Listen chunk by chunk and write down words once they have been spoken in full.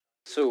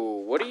So,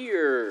 what are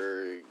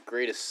your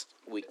greatest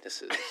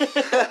weaknesses?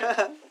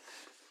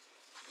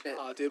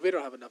 Oh, dude, we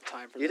don't have enough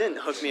time for that. You didn't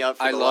hook me up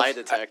for the lie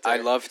detector. I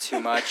love too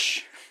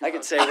much. I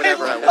could say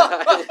whatever I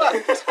want.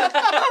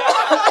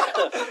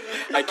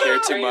 I care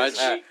too much.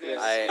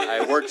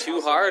 I work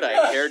too hard.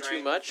 I care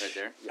too much. Right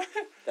there.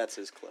 That's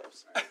as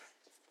close.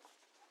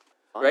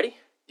 Ready?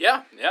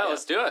 Yeah,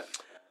 let's do it.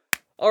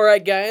 All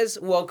right, guys.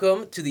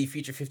 Welcome to the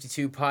Future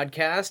 52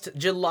 podcast,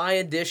 July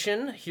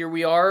edition. Here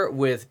we are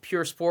with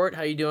Pure Sport.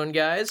 How you doing,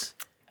 guys?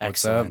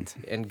 Excellent.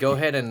 And go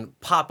ahead and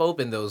pop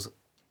open those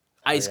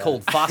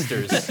ice-cold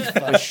Fosters.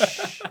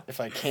 If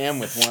I can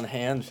with one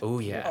hand. Oh,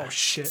 yeah. Oh,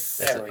 shit.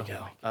 There we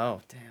go.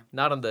 Oh, damn.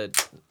 Not on the...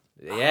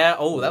 Yeah,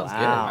 oh, that was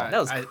Wow. good. That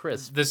was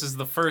crisp. This is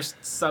the first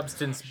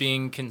substance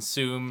being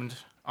consumed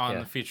on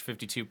the Future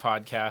 52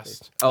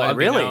 podcast. Oh, Let it be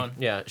really? known.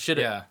 Yeah. Should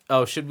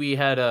we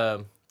had...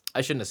 I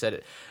shouldn't have said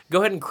it.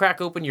 Go ahead and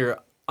crack open your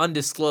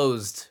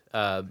undisclosed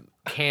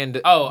canned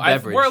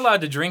beverage. We're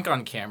allowed to drink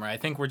on camera. I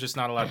think we're just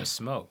not allowed to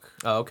smoke.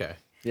 Oh, okay.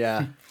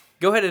 Yeah.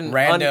 Go ahead and...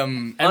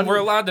 And we're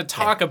allowed to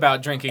talk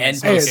about drinking and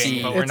NPC.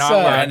 smoking, but we're It's, not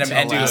allowed Random to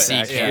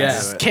NPC do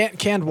cans. it.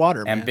 Canned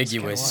water, man.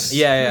 Ambiguous.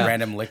 Yeah.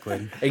 Random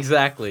liquid.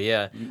 Exactly,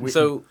 yeah.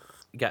 So,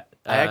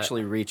 I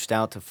actually reached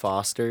out to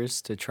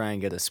Foster's to try and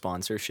get a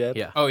sponsorship.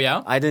 Yeah. Oh,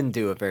 yeah? I didn't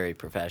do it very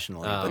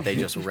professionally, but they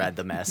just read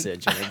the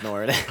message and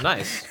ignored it.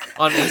 Nice.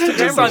 On Instagram?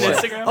 Just or on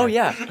what? Instagram? Oh,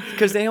 yeah,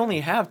 because they only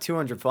have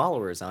 200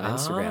 followers on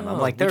Instagram. I'm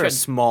like, they're a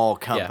small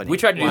company. Yeah, we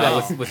tried to do Wow.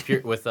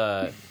 that with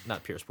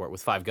not Pure Sport,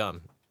 with 5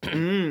 Gum. Oh,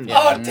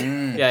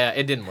 Yeah,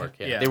 it didn't work.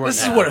 Yeah, Yeah. They weren't this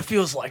is happy. what it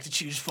feels like to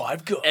choose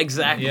 5 Gum.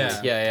 Exactly. Yeah.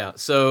 Yeah.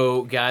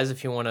 So, guys,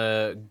 if you want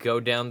to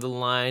go down the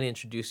line,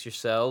 introduce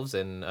yourselves,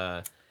 and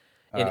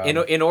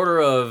in order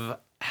of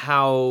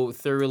how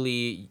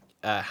thoroughly,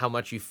 how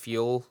much you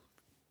feel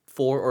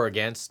for or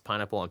against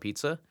pineapple on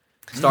pizza,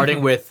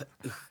 starting with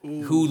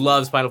who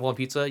loves pineapple on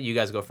pizza. You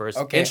guys go first.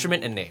 Okay.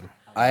 Instrument and name.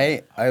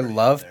 I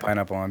love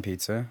pineapple on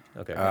pizza.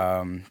 Okay.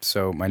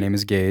 So my name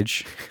is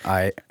Gage.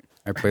 I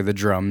play the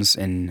drums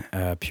in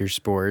Pure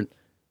Sport.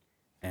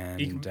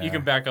 And You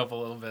can back up a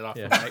little bit off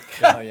Yeah. the mic.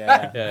 Oh,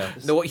 yeah. Yeah.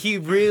 No, he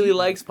really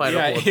likes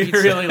pineapple Yeah, on he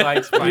pizza. really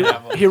likes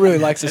pineapple. He really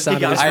likes the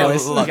sound of his I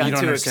voice. love, got you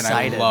don't too understand.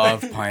 excited. I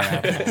love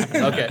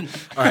pineapple. Okay.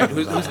 All right.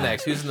 Who's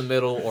next? Who's in the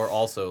middle or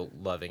also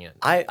loving it?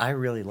 I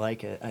really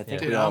like it. I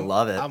think Yeah. we all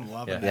love it. I'm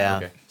loving it. Yeah.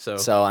 Okay. So,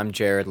 So I'm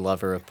Jared,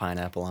 lover of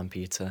pineapple on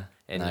pizza.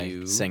 And I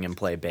you? sing and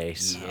play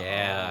bass.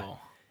 yeah. Oh.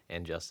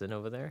 And Justin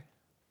over there?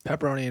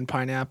 Pepperoni and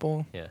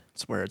pineapple. Yeah.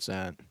 That's where it's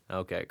at.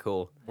 Okay,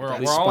 cool. We're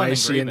The all in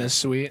spicy and the agreement.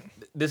 sweet.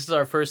 This is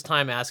our first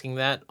time asking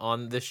that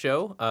on this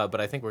show, but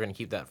I think we're going to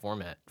keep that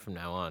format from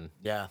now on.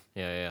 Yeah.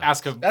 Yeah.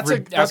 Ask a That's a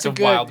good-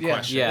 wild yeah.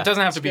 question. Yeah. It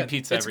doesn't have to be good.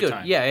 pizza It's every good.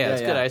 time. Yeah,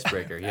 it's Yeah, good yeah.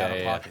 icebreaker.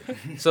 Yeah. pocket.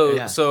 So,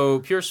 Yeah. so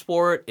Pure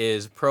Sport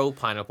is pro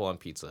pineapple on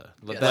pizza.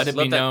 Let it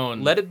be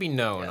known. Let it be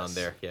known on Yes.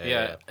 there.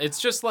 Yeah, it's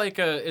just like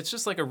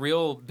a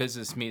real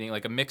business meeting,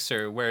 like a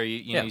mixer where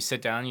you know you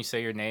sit down, you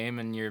say your name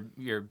and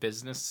your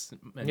business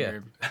and Yeah.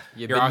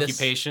 your business.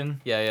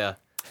 occupation. Yeah.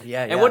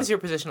 Yeah. And what is your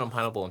position on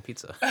pineapple on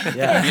pizza?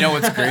 Yeah. You know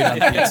what's great on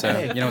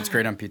pizza? You know what's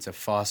great on pizza?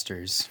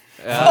 Foster's.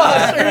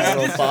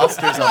 Little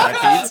Foster's on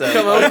my pizza.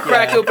 Come on,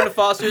 crack open a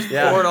Foster's,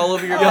 Yeah. pour it all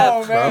over your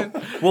mouth, bro.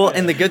 Well,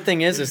 and the good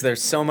thing is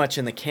there's so much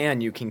in the can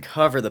you can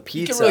cover the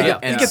pizza really get-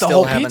 and you get the still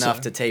whole have pizza.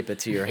 enough to tape it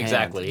to your hand.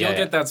 Exactly. You'll Yeah.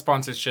 get that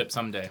sponsorship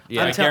someday.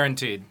 Yeah. I I'm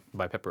guaranteed.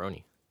 By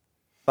pepperoni.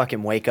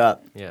 Fucking wake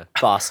up, Yeah.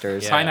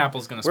 Foster's. Yeah.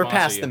 Pineapple's gonna We're sponsor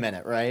past you. the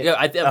minute, right? Yeah,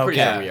 I'm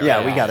pretty Okay. sure we are.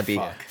 Yeah, we gotta be.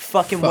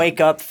 Fucking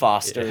wake up,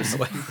 Foster's.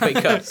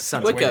 Wake up.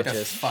 Sons Wake of up.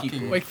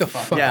 bitches. Wake the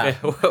fuck up. Yeah.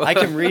 I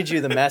can read you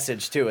the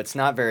message too. It's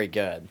not very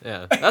good.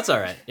 Yeah, that's all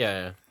right.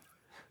 Yeah.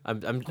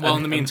 Well,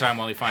 in the meantime,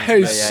 while he finds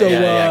Hey, it.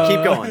 so,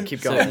 Keep going.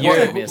 Keep going.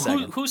 you're- Give me a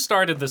second. Who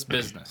started this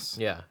business?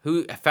 Yeah.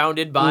 Who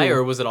founded by,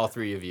 or was it all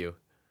three of you?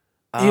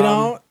 You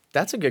know,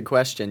 That's a good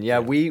question. Yeah,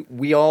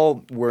 we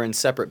all were in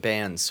separate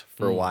bands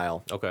for a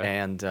while. Okay.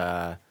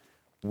 And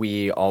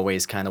we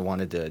always kind of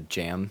wanted to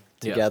jam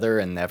together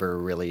and never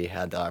really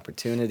had the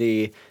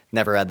opportunity,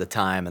 never had the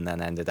time, and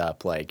then ended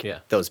up like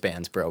those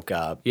bands broke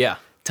up. Yeah.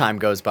 Time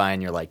goes by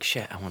and you're like,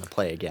 shit, I want to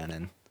play again.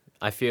 And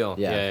I feel.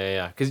 Yeah.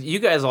 Yeah. Because you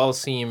guys all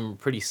seem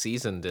pretty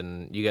seasoned,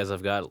 and you guys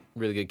have got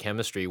really good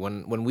chemistry.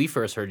 When we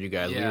first heard you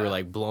guys, we Yeah. were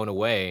like blown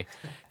away,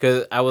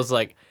 because I was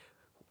like,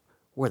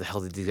 where the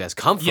hell did these guys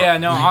come from? Yeah,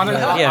 no,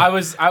 honestly, Yeah. I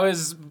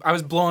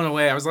was blown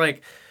away. I was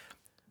like,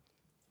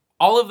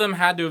 all of them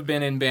had to have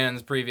been in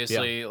bands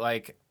previously.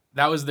 Like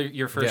that was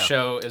your first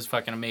show is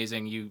fucking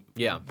amazing. You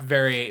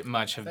very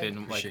much have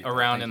been like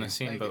around in the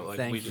scene, but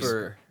like we just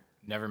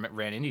never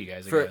ran into you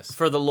guys. I guess.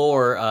 For the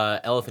lore,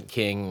 Elephant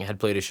King had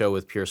played a show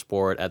with Pure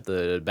Sport at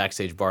the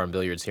Backstage Bar and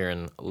Billiards here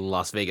in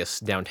Las Vegas,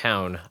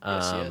 downtown,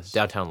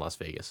 downtown Las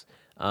Vegas,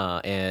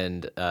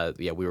 and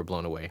we were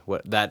blown away.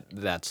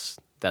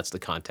 That's the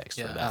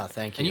context for that. oh,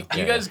 thank And you.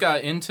 you guys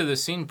got into the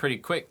scene pretty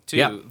quick too.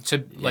 Yeah.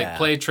 To like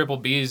play Triple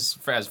B's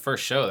as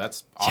first show.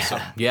 That's awesome.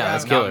 Yeah,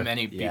 that's not killer.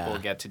 many people Yeah.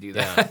 get to do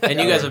that. And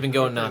you guys have been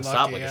going nonstop,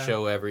 lucky, like a yeah.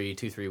 show every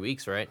 2-3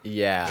 weeks, right?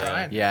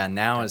 Yeah.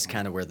 Now is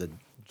kind of where the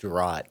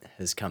Draught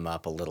has come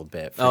up a little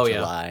bit for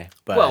July.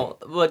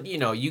 But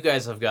you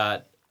guys have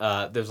got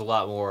there's a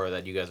lot more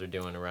that you guys are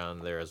doing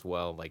around there as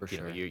well. Like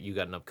you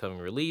got an upcoming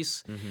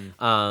release.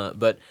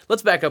 But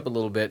let's back up a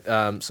little bit.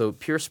 So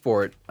Pure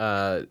Sport,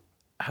 how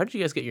did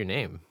you guys get your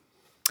name?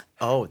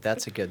 Oh,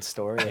 that's a good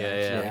story.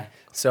 Yeah.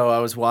 So I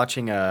was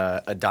watching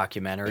a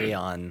documentary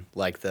on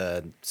like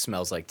the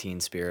Smells Like Teen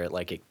Spirit.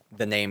 Like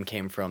the name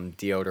came from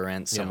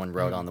deodorant. Someone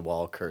wrote on the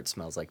wall, "Kurt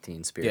smells like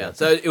Teen Spirit." Yeah.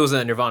 So it was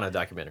a Nirvana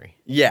documentary.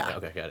 Yeah.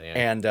 Okay, got it.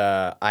 Yeah. And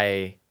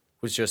I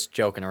was just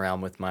joking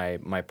around with my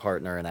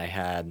partner, and I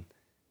had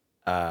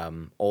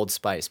Old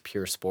Spice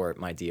Pure Sport,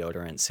 my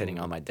deodorant, sitting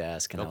on my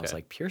desk, and I was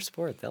like, "Pure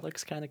Sport, that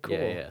looks kind of cool."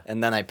 Yeah.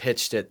 And then I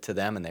pitched it to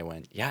them, and they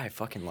went, "Yeah, I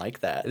fucking like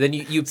that." And then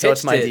you pitched so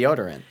it's my it,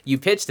 deodorant. You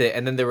pitched it,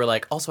 and then they were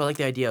like, "Also, I like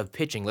the idea of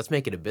pitching. Let's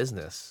make it a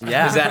business."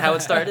 Yeah. Is that how it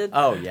started?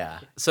 Oh yeah.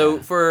 So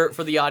for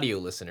the audio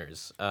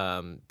listeners,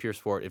 Pure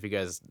Sport, if you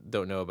guys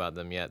don't know about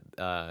them yet,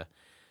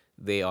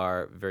 they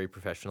are very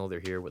professional. They're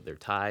here with their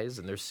ties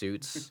and their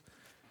suits.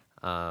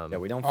 Yeah,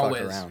 we don't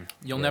Always. fuck around.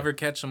 You'll never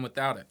catch them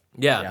without it.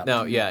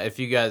 If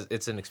you guys,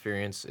 it's an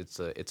experience. It's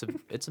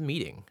a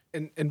meeting.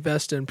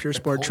 Invest in Pure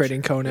Sport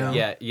Trading Co. now.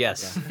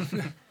 Yes.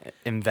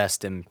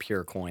 Invest in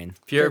Pure Coin.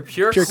 Pure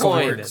Pure coin.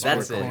 coin. That's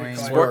Sport it. coin.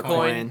 Sport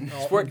coin.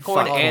 Sport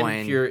coin Fuck and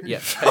coin. pure. Yeah.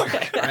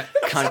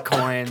 Cunt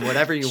coin,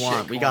 whatever you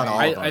want. We got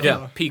all of them. I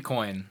think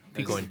P-Coin is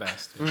P-Coin. the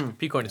best.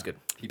 P coin is good.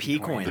 P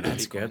coin,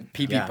 that's good.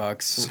 PP Yeah.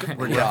 bucks.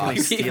 We're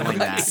definitely stealing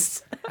that.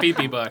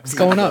 PP bucks. It's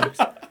going up.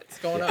 It's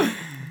going up.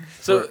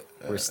 So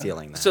We're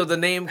stealing that. So the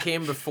name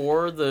came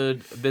before the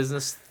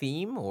business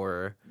theme,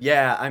 or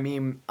Yeah, I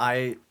mean,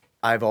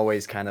 I've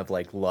always kind of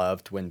like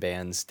loved when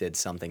bands did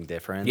something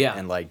different. Yeah.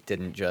 And like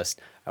didn't just.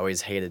 I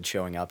always hated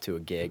showing up to a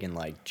gig in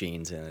like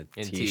jeans and a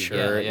And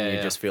t-shirt, yeah, and you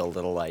yeah. just feel a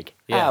little like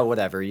Yeah.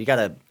 whatever. You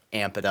gotta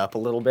amp it up a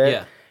little bit.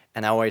 Yeah.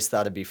 And I always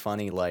thought it'd be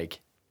funny, like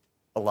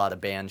a lot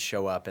of bands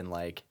show up and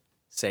like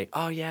say,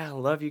 "Oh yeah, I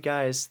love you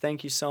guys.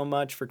 Thank you so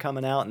much for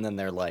coming out," and then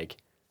they're like,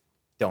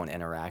 don't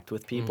interact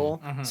with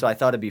people. So I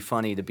thought it'd be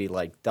funny to be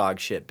like dog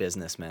shit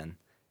businessmen,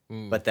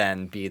 but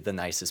then be the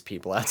nicest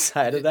people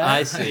outside of that.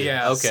 I see.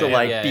 Yeah. Okay. So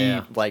like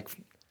yeah. like,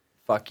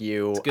 fuck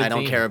you. good I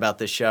don't theme. care about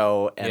the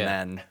show, and Yeah.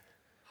 then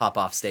hop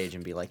off stage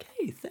and be like,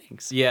 "Hey,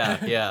 thanks." Yeah.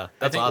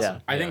 That's think-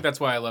 awesome. I think that's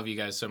why I love you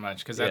guys so much,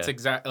 because that's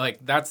Yeah.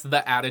 that's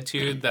the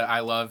attitude that I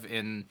love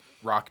in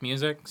rock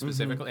music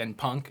specifically and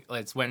punk.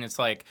 It's when it's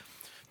like,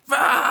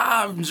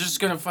 I'm just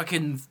gonna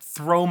fucking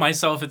throw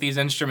myself at these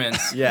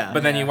instruments. Yeah.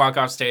 But then you walk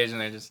off stage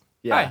and they just,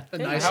 Yeah. hi, The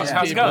hey, nicest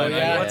how's it people, going?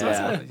 yeah. What's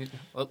Yeah.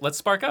 up? Let's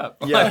spark up.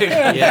 Yeah. Like,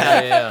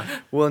 yeah.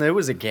 Well, and it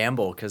was a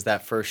gamble because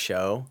that first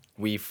show,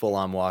 we full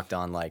on walked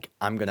on like,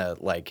 I'm gonna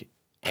like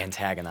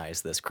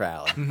antagonize this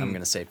crowd. I'm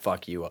gonna say,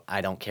 "Fuck you.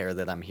 I don't care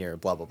that I'm here."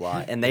 Blah blah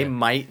blah. And they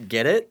might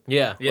get it,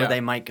 Yeah. Yeah. or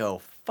they might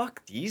go,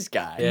 "Fuck these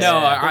guys." Yeah.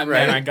 No, Right.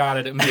 man, I got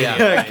it immediately.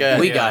 Yeah. Good.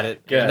 We Yeah. got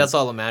it. Good. And that's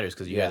all that matters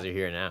because you Yeah. guys are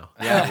here now.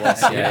 Yeah, well,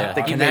 see, Yeah.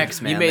 the You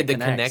connects, made, man. You made the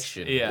connects.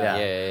 connection. Yeah.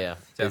 Yeah.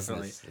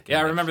 Definitely. Business, the Yeah, I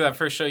connection. remember that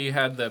first show you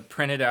had the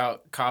printed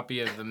out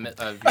copy of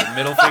of your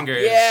middle finger.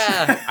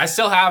 Yeah. I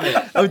still have it.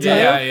 Oh, do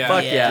yeah, you? Yeah.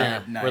 Fuck Yeah.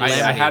 yeah. Nice. We're I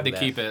had laminating to that.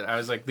 keep it. I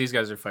was like, these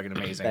guys are fucking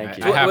amazing. Thank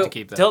you. I have Well, to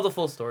keep them. Tell the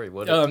full story.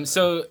 What?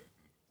 So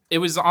it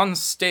was on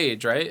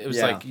stage, right? It was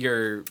Yeah. like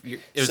it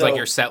was So- like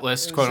your set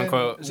list, quote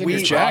unquote. It's in your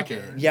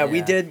jacket. Yeah,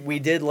 we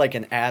did like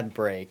an ad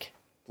break,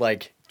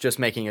 like just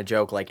making a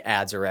joke, like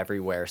ads are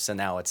everywhere. So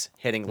now it's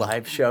hitting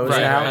live shows Right.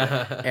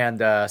 now,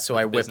 and so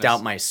I whipped Business.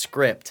 out my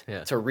script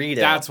Yeah. to read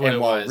it. That's what and it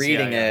while was.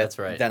 reading Yeah, it, that's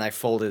right. then I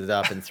folded it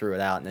up and threw it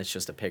out, and it's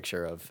just a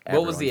picture of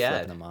What was everyone the ad?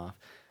 flipping them off.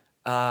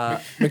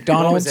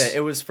 McDonald's. What was it?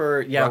 It was for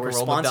Rock we're and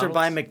roll sponsored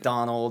by McDonald's?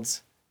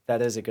 McDonald's.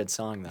 That is a good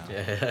song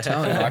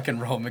though. Rock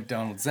and roll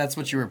McDonald's. That's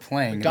what you were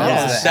playing. McDonald's.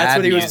 That was the That's ad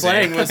what he was music.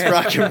 playing was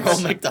rock and roll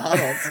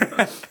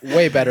McDonald's.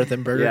 Way better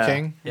than Burger Yeah.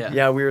 King.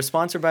 Yeah. We were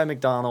sponsored by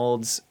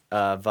McDonald's,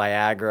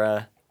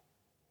 Viagra,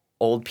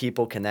 Old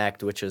People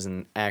Connect, which is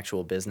an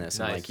actual business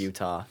in Nice. like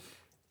Utah.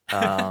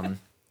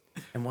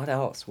 And what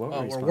else? What were Oh,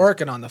 we we're sponsored?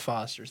 working on the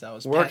Fosters. That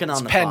was Working it's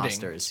on the pending.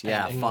 Fosters.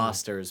 Yeah, Pending.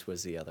 Fosters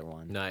was the other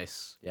one.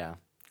 Nice. Yeah,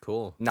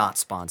 Cool. not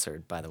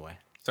sponsored, by the way.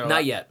 So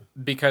Not yet.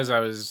 because I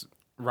was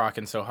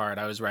rocking so hard,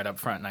 I was right up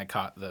front and I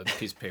caught the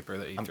piece of paper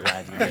that you threw.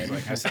 glad you I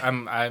was did. like,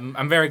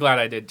 I'm very glad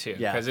I did too,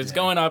 Yeah. because it's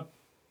going up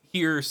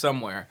here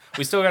somewhere.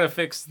 We still got to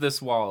fix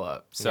this wall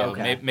up, so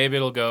Okay. maybe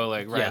it'll go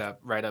like Yeah.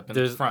 right up in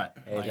There's- the front.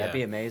 Hey, Like, that'd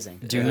be amazing.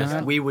 Do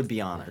not- We would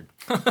be honored.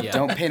 Yeah.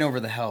 Don't paint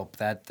over the help.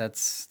 That's That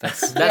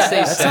stays. that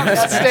stays. No,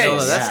 that's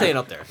Yeah. staying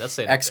up there. That's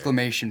staying up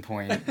exclamation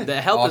point. there. The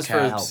help all is for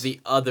caps. the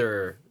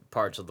other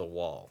parts of the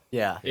wall.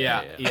 Yeah.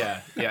 Yeah.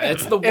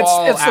 It's the It's-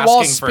 wall it's the wall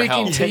asking for speaking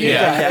help. to you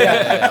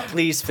Yeah. guys.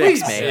 Please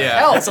fix Please, me. Yeah.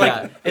 help. It's like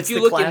Yeah. it's if you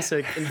the look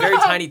classic. in very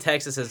tiny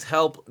text, it says,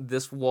 "Help!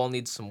 This wall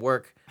needs some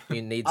work. We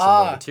need some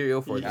Ah. more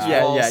material for this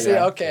Yeah, wall." yeah, See,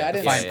 yeah. okay, I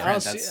didn't. Yeah, I yeah.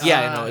 don't That's- see.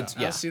 Yeah, no, it's I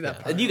don't yeah. see that yeah.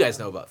 part. And you guys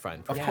know about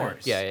fine print. Of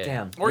course. Yeah.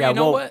 Damn. Or yeah, you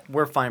know well, what?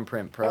 We're fine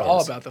print pros. We're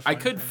all about the. I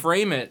fun could print.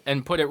 frame it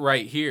and put it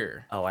right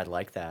here Oh, I'd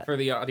like that. for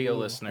the audio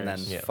listeners. And then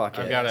Yeah. fuck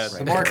I've it. got a- right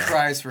The more there.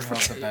 cries for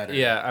help, the better.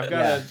 Yeah,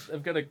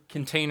 I've got a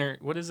container.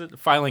 What is it?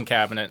 Filing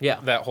cabinet. Yeah.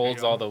 That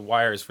holds all the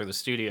wires for the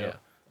studio.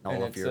 Yeah.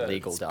 all of your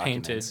legal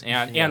documents.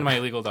 Painted, and my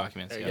legal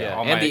documents. Yeah.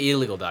 All And my, the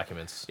illegal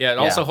documents. yeah, it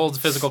also holds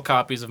physical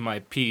copies of my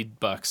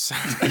P-Bucks.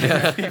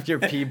 Your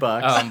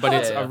P-Bucks. But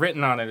it's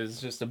written on it is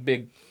just a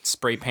big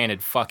spray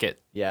painted "fuck it."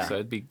 Yeah. So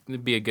it'd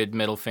be a good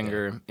middle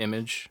finger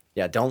image.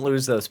 Yeah, don't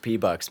lose those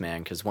P-Bucks,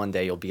 man, because one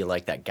day you'll be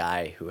like that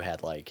guy who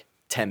had like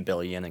 10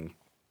 billion in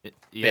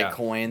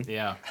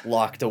Bitcoin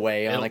locked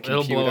away on a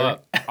computer. It'll blow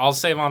up. I'll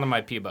save onto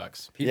my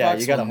P-Bucks.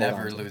 P-Bucks will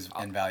never lose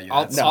in value.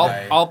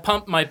 I'll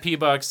pump my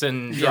P-Bucks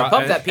and drop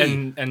pump that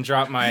P. and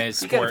drop my You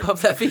sport. gotta pump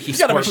that P.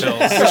 Sport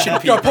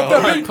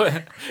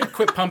bills.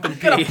 Quit pumping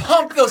P. You gotta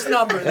pump those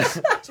numbers.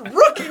 It's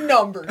rookie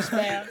numbers,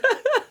 man.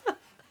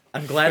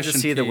 I'm glad to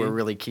Pushing see that P. we're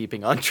really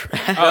keeping on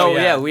track. Oh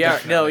yeah, we are.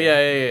 No,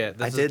 yeah.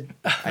 I did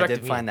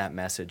find that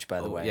message, by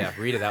the way. Yeah,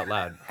 read it out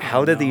loud.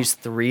 How do these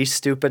 3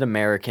 stupid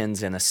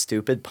Americans in a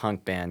stupid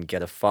punk band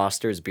get a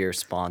Foster's beer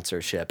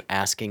sponsorship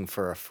asking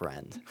for a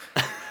friend?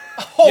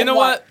 You know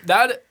what?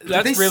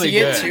 That's really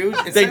good. Too?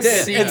 They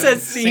did. It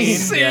says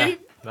scene. Yeah.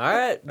 All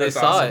right, they That's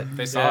saw awesome. it.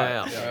 They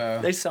saw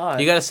it. They saw it.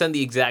 You got to send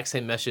the exact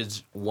same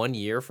message 1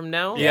 year from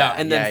now. Yeah.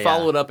 and then Yeah,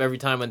 follow it up every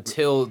time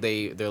until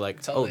they're like,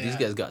 oh, these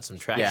guys got some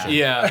traction.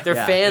 Yeah. Their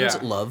Yeah. fans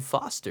Yeah. love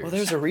Fosters. Well,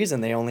 there's a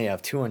reason they only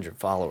have 200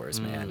 followers,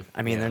 man.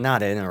 I mean, they're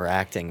not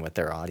interacting with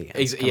their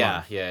audience. Come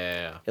on.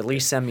 Yeah. At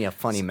least send me a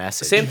funny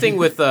message. Same thing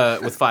with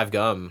Five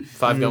Gum.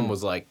 Five Gum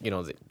was like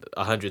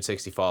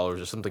 160 followers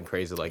or something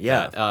crazy like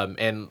that.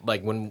 And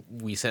like when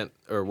we sent,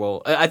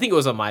 I think it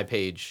was on my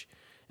page.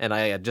 And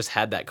I had just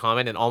had that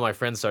comment, and all my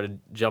friends started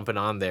jumping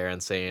on there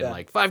and saying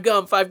like Five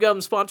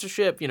Gum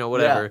sponsorship,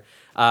 whatever.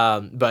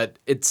 But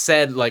it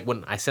said like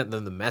when I sent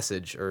them the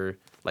message, or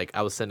like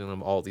I was sending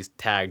them all these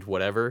tagged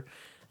whatever,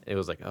 it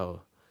was like,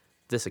 oh,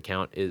 this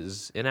account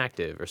is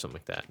inactive or something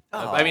like that.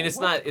 I mean,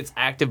 it's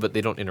active, but they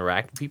don't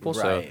interact with people.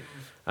 So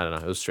I don't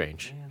know. It was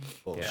strange.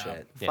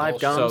 Bullshit. Yeah. Five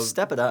Gums, So-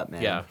 step it up,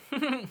 man. Yeah.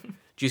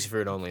 Juicy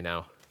fruit only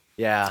now.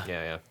 Yeah.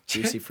 Yeah.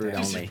 Juicy fruit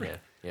only.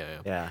 Yeah.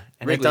 Yeah.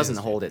 And Wrigley's it doesn't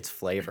is- hold its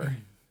flavor.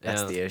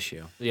 That's Yeah. the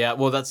issue. Yeah,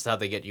 well, that's how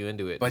they get you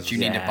into it. But you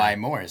need to buy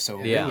more.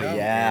 So Yeah. really,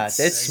 Yeah, it's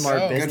smart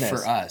so. business. good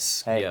for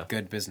us. Hey, Yeah.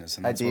 Good business,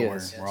 and that's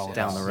Ideas what we're all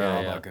down about. the We're road.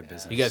 all Yeah. about good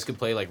business. You guys could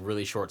play like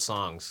really short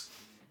songs,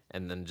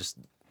 and then just.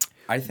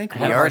 I think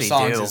We one of our already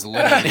songs do. is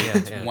literally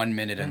Yeah. 1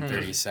 minute and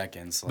 30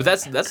 seconds. But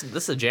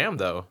that's a jam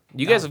though.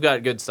 You guys have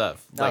got good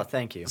stuff. Oh,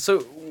 thank you.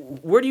 So,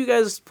 where do you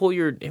guys pull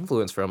your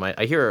influence from? I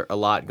hear a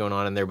lot going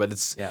on in there, but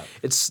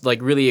it's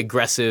like really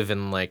aggressive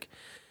and like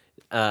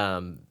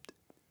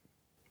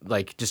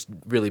just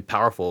really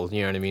powerful.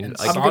 You know what I mean? And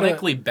Like,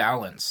 sonically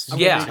balanced. I'm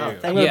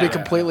gonna be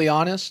completely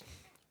honest.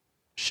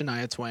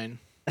 Shania Twain.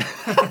 yeah.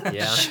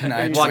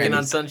 Shania Walking Twain.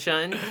 on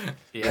Sunshine.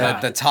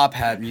 The Top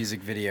Hat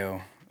music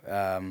video.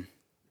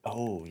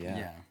 Oh, yeah.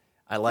 Yeah.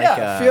 I like,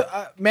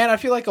 I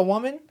feel like a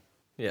woman.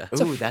 Yeah.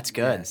 ooh, that's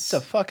good. It's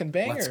a fucking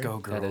banger. Let's go,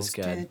 girls. That is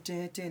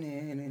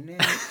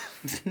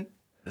good.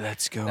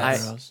 Let's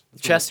go,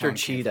 Chester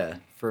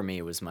Cheetah, for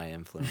me, was my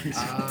influence.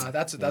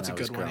 That's a I was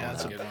good one. growing Yeah,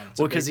 that's a up. good one.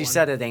 Well, because he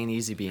said it ain't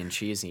easy being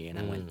cheesy, and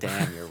I went,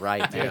 damn, you're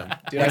right, man.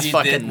 Dude, It's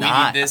fucking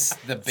not. The It's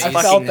basic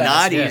fucking that.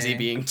 not Yeah. easy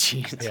being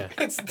cheesy. Yeah.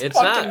 It's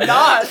not.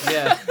 not.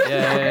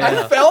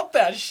 Yeah. I felt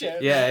that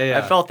shit. Yeah.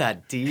 I felt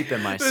that deep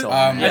in my soul.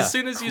 Yeah. As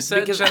soon as you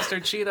said Because-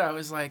 Chester Cheetah, I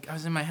was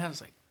in my head, I was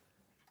like,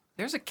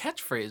 there's a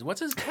catchphrase.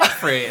 What's his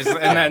catchphrase?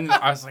 And then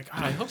I was like, oh,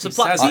 I hope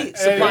Supply, he says it.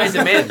 supply and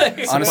demand.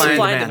 Honestly,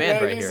 Supply and demand.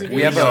 demand right here.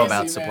 we have know a-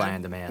 about Easy, supply man.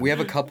 and demand. We have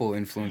a couple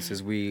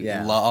influences. We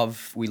Yeah.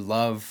 love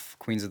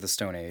Queens of the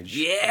Stone Age.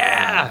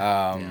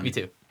 Yeah. Um, Me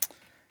too.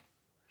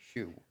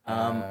 shoot.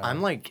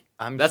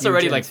 I'm That's huge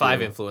already like into-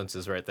 5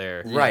 influences right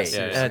there. Right.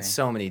 Yeah. That's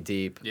so many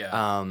deep. Yeah.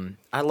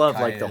 I love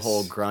like the Caius.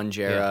 whole grunge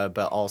era,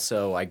 but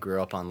also I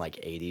grew up on like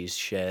 80s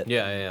shit.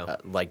 Yeah.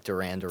 Like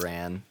Duran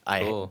Duran.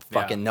 I Cool.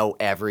 fucking know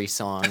every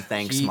song.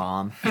 Thanks, He-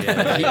 Mom. He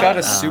got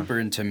us super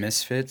into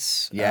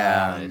Misfits.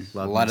 Yeah, A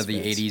love lot of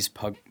Misfits. the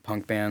 80s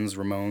punk bands,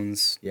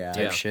 Ramones Yeah.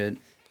 type Yeah. shit.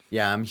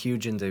 Yeah, I'm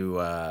huge into.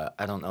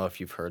 I don't know if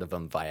you've heard of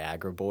them,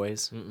 Viagra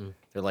Boys.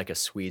 They're like a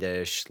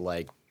Swedish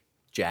like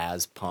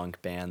jazz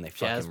punk band. They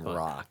Jazz fucking punk.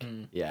 rock.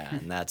 Yeah,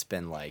 and that's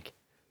been like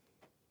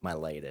my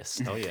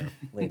latest. Oh yeah.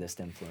 Latest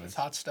influence. It's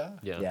hot stuff.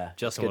 Yeah. Yeah,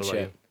 Justin, good what about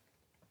shit. you?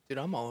 Dude,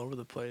 I'm all over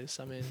the place.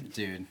 I mean,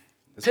 Dude.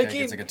 This guy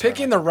gets a guitar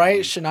picking the like right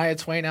Shania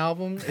Twain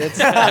album, it's dude,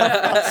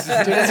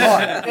 it's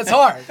hard. It's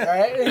hard, all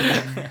right?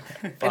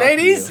 It ain't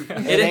easy.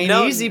 It ain't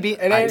no, easy being.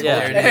 It ain't,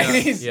 Yeah, it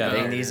ain't easy. Yeah.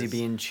 It ain't easy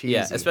being cheesy.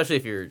 Yeah, especially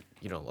if you're,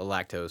 a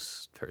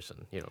lactose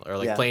person, or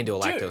like Yeah. playing to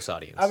a Dude, lactose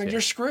audience. I mean, yeah.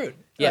 you're screwed.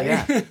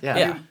 Yeah. Like,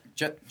 yeah.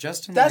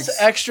 Justin That's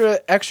likes,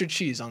 extra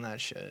cheese on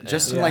that shit.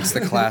 Justin Yeah. likes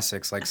the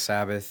classics like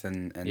Sabbath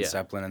and Yeah.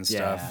 Zeppelin and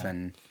stuff. Yeah.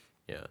 And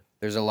Yeah.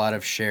 there's a lot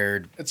of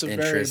shared It's a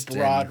very interest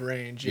broad in,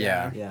 range.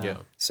 Yeah. Yeah.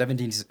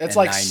 70s It's and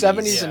like 90s.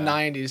 70s and Yeah.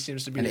 90s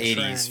seems to be And the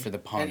 80s trend. for the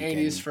punk And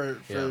 80s and-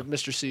 for Yeah.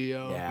 Mr.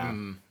 CEO. Yeah.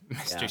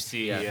 Mr. Yeah.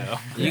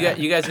 CEO.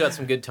 You guys got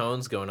some good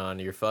tones going on.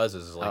 Your fuzz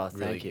is like Oh, thank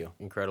really you.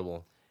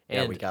 incredible.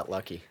 Yeah, And we got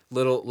lucky.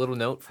 little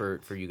note for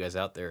you guys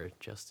out there.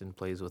 Justin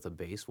plays with a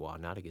bass wah,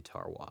 not a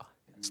guitar wah.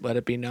 Just let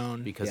it be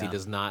known. because he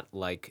does not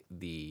like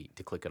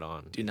to click it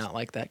on. Do not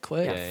like that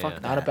click. Yeah, fuck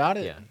Not that. about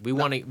it. Yeah, we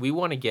want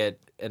to get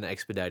an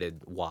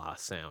expedited wah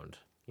sound.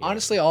 you know?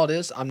 Honestly, all it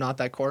is, I'm not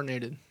that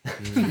coordinated.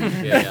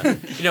 yeah.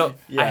 You know,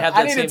 I have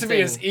that I need same it to thing.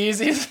 be as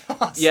easy as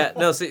possible. Yeah,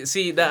 no,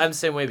 see that I'm the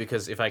same way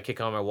because if I kick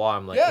on my wall,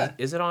 I'm like, Yeah.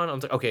 is it on? I'm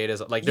like, okay, it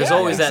is. Like, there's Yeah,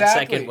 always that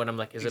exactly. second when I'm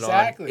like, is it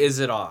Exactly. on? Is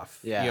it off?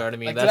 Yeah. You know what I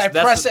mean? Like, did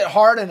I press it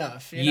hard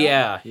enough? You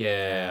know?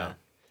 Yeah.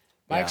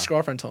 My Yeah.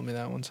 ex-girlfriend told me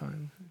that one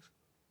time.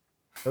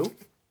 Who?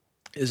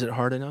 Is it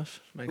hard enough?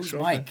 My Who's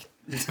ex-girlfriend. Mike?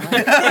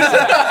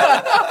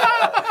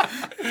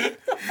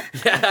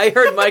 Yeah, I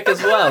heard Mike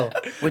as well.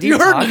 What are You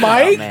heard talking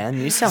Mike? about, man?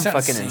 You sound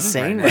Sounds fucking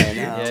insane insane right right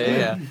now.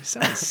 Yeah. You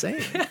sound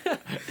insane.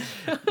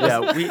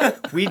 Yeah,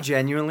 we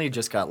genuinely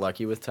just got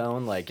lucky with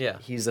Tone. Like, Yeah.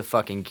 he's a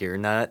fucking gear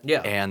nut.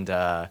 Yeah. And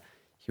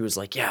he was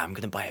like, yeah, I'm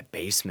gonna buy a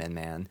Bassman,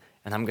 man,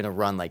 and I'm gonna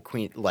run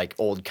like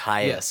old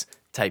Caius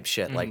type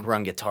shit, like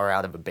run guitar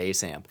out of a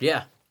bass amp.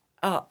 Yeah.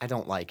 Oh, I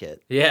don't like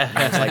it. Yeah.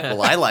 I was like,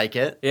 well, I like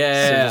it.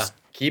 Yeah. So just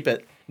keep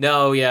it.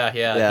 No, yeah.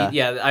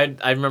 Yeah.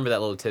 I remember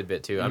that little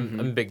tidbit too. I'm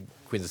a big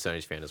Queens of Stone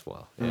Age fan as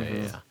well.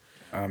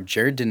 Yeah.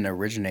 Jared didn't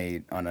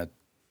originate on a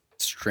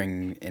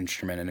string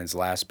instrument in his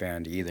last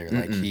band either.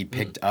 Like he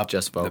picked up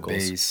Just the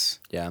vocals. bass.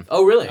 Yeah.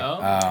 Oh, really?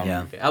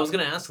 Yeah. Okay. I was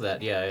gonna ask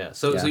that. Yeah.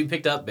 So Yeah. you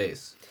picked up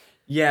bass.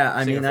 Yeah,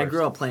 I Singer mean, I first.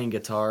 grew up playing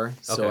guitar,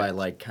 so Okay. I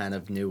like kind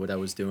of knew what I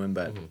was doing,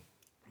 but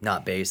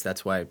not bass.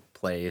 That's why I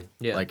play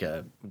Yeah. like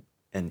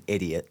an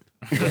idiot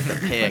with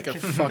the pick. Like a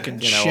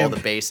fucking you know, all chimp.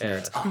 the bass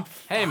nerds. Oh,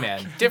 Hey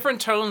man,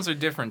 different tones are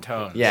different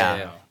tones.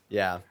 yeah,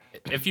 yeah.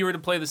 If you were to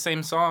play the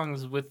same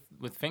songs with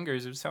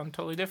fingers, it would sound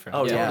totally different.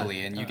 Oh, yeah.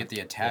 Totally, and you get the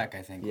attack.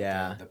 I think. with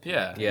Yeah. the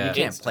Yeah. Yeah. You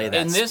can't play that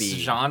in this speed.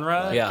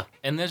 genre. Yeah.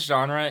 In this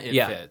genre, it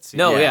Yeah. fits.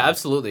 No, Yeah. yeah,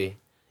 absolutely.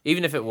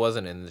 Even if it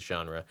wasn't in the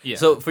genre. Yeah.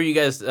 So for you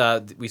guys,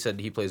 we said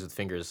he plays with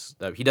fingers.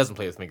 He doesn't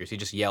play with fingers. He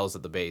just yells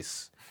at the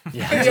bass.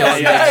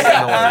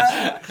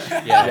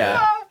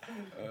 Yeah.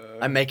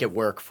 I make it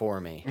work for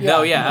me.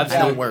 No, yeah, I don't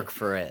absolutely. work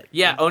for it.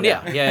 Yeah. Oh,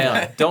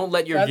 yeah. Don't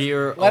let your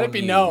gear. let it own be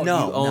you. known.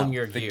 No, You own no.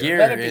 your The gear. gear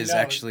Let it be is known.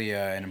 actually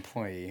an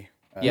employee.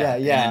 Yeah,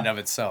 In yeah. and of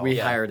itself. We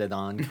Yeah. hired it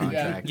on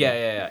contract.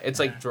 Yeah. It's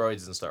like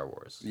droids in Star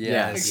Wars.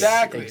 Yes.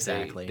 Exactly.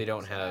 Exactly. They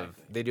don't have.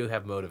 They do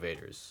have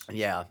motivators.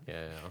 Yeah.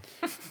 Yeah.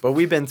 But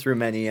we've been through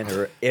many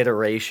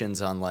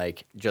iterations on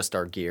like just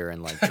our gear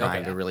and like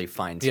trying to really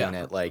fine tune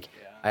Yeah. it. Like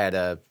I had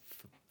a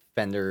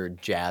Fender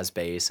jazz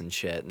bass and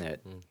shit, and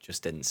it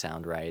just didn't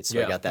sound right. So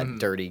I Yeah. got that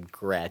dirty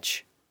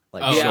Gretsch,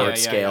 like Oh, short yeah,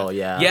 scale.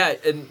 Yeah. Yeah,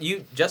 and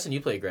you, Justin, you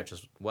play Gretsch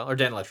as well, or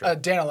Dan Electro.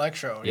 Dan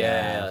Electro.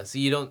 yeah. So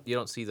you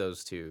don't see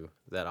those two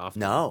that often.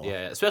 No.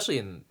 Yeah, especially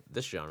in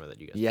this genre that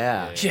you guys.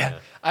 Yeah. Yeah.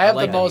 I have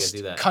like the that you guys most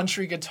do that.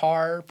 country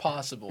guitar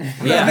possible.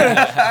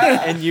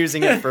 Yeah, And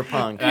using it for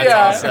punk.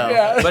 yeah. awesome.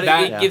 Yeah. but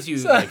That- it gives you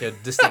like a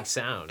distinct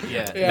sound.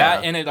 Yeah. Yeah.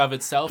 That in and of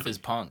itself is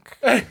punk.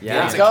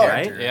 Yeah. It's a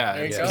character. Right? Yeah.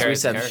 There you it's go. a So we character-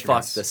 said character.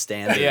 fuck the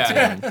standards.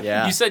 Yeah. man.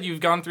 Yeah. You said you've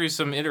gone through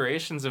some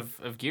iterations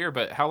of gear,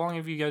 but how long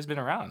have you guys been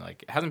around?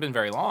 Like, it hasn't been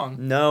very long.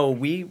 No,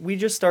 we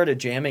just started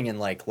jamming in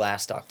like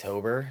last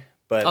October,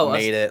 but Oh,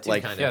 made that's it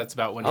like kinda- Yeah, it's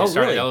about when Oh, you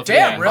started really? Elephant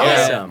Damn, Gang. really?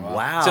 Yeah. awesome.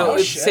 Wow. So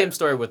it's the shit. same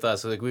story with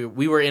us. Like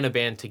we were in a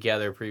band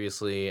together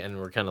previously, and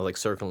we're kind of like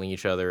circling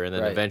each other, and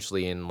then Right.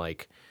 eventually in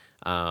like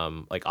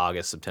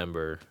August,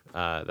 September,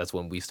 that's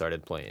when we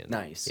started playing.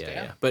 Nice.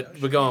 Yeah. But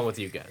we're going with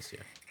you guys.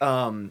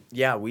 Yeah.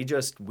 Yeah,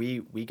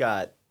 we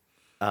got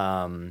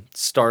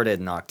started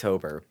in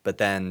October, but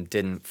then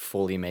didn't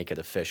fully make it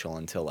official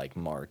until like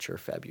March or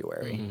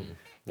February,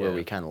 where Yeah.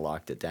 we kind of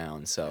locked it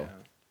down. So,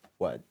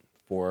 what,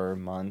 4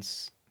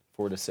 months,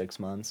 4 to 6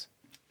 months?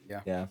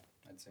 Yeah. Yeah,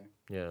 I'd say.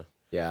 Yeah.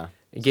 yeah.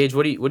 Gage,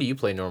 what do you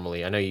play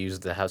normally? I know you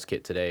used the house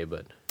kit today,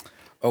 but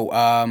Oh,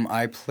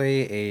 I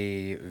play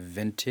a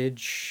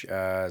vintage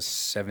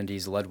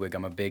 70s Ludwig.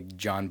 I'm a big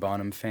John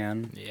Bonham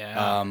fan.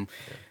 Yeah.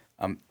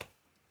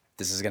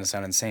 This is gonna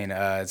sound insane.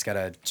 It's got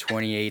a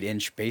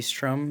 28-inch bass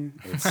drum.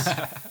 It's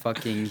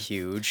fucking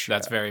huge.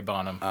 That's very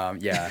Bonham.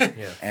 Yeah.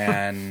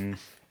 And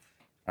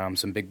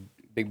some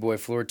big boy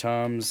floor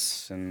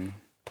toms and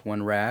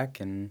one rack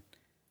and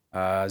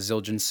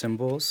Zildjian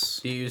cymbals.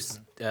 do you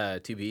use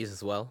 2Bs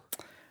as well?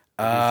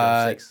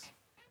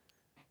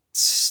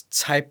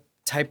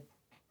 Type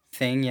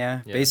thing,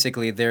 yeah. Yeah.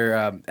 Basically,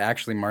 they're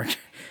actually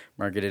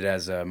marketed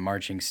as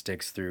marching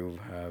sticks through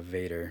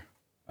Vader.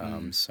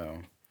 So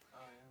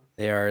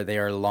they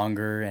are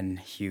longer and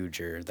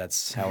huger.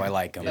 That's how I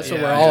like them. That's Yeah.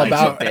 what we're all Likes it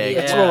about. big.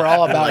 That's what we're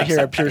all about Likes here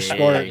it at Pure big.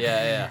 Sport.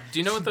 Yeah. Do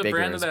you know what the Bigger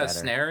brand of is that better.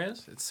 snare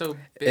is? It's so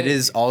big. It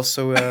is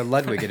also a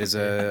Ludwig. It is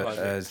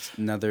Ludwig.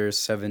 another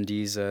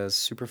 70s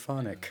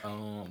superphonic.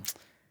 Oh.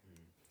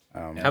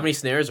 How many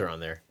snares are on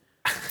there?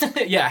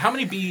 Yeah, how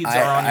many beads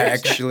I are on your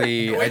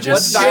actually, I Let's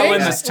just dial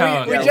in changed- this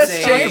tone. We Yeah, just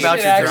let's changed talk about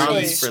it, your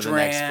actually. drums for the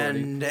next 40.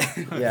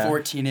 strand, Yeah.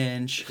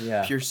 14-inch,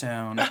 Yeah. pure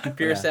sound.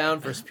 Pure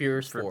sound for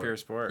pure for sport. Pure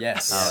Sport.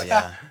 Yes. Oh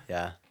yeah,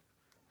 yeah.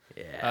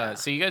 Yeah.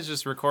 So you guys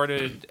just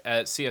recorded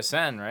at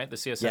CSN, right? The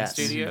CSN Yes.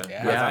 studio. Yeah.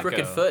 How'd With that Crooked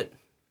go? Foot.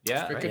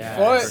 Yeah. Crooked Yeah.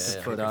 Foot.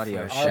 Crooked Foot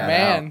Audio. Our Shout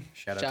man.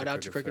 Shout out Shout to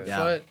out to Crooked Crooked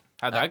Foot. Foot.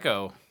 How'd that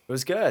go? It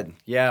was good.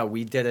 Yeah,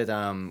 we did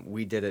it.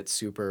 We did it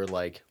super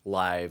like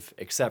live,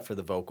 except for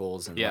the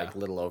vocals and like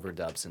little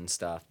overdubs and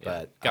stuff. Yeah.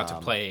 But got to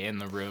play in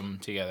the room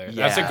together.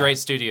 Yeah. That's a great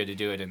studio to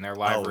do it in. Their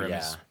live room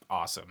is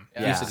awesome.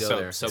 Yeah, used to go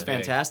there. So it's big.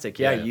 fantastic.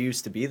 Yeah, you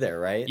used to be there,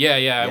 right? Yeah,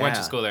 I went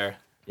to school there.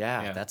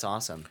 Yeah, that's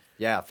awesome.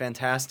 Yeah,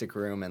 fantastic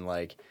room, and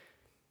like,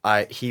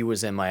 he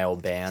was in my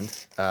old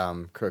band,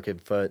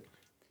 Crooked Foot,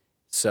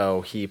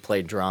 so he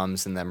played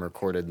drums and then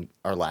recorded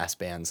our last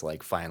band's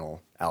like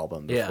final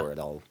album before it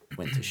all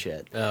went to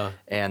shit.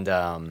 And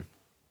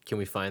can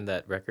we find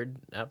that record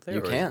out there?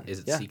 You can. Is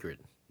it secret?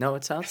 No,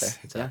 it's out there.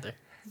 It's out there.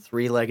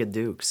 Three-Legged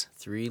Dukes.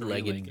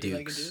 Three-legged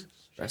Dukes.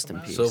 Rest in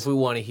peace. So if we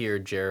want to hear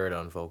Jared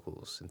on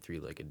vocals and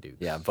Three-Legged Dukes.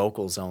 Yeah,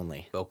 vocals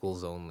only.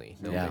 Vocals only,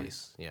 no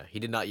bass. Yeah, he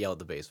did not yell at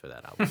the bass for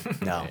that album.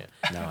 No,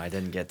 I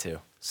didn't get to.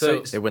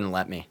 So they wouldn't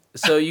let me.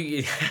 So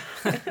you.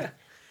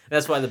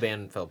 That's why the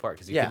band fell apart,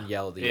 because you couldn't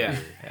yell at the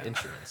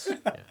instruments.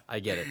 Yeah, I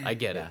get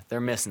it. They're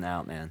missing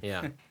out, man.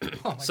 Yeah.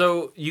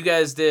 So you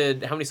guys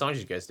did. How many songs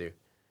did you guys do?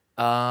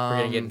 We're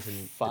gonna get into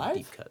the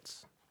deep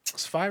cuts.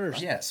 It's 5 or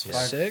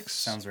 6.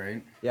 Sounds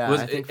right. Yeah,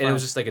 I think it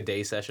was just like a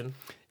day session.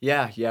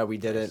 Yeah, we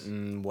did it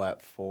in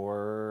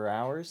 4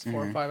 hours? 4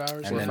 or 5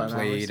 hours. And then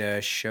played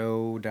a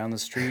show down the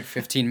street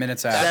 15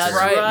 minutes after. That's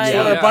right.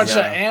 What a bunch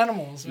of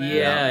animals, man.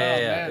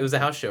 Yeah. It was a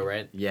house show,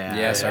 right? Yeah.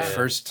 Yes, our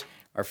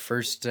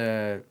first,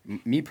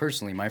 me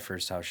personally, my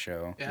first house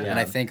show. Yeah. And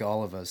I think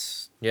all of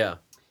us Yeah.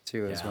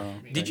 too as well.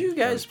 Did you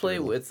guys play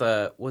with?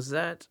 Was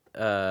that?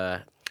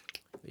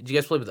 Did you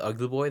guys play with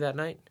Ugly Boy that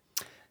night?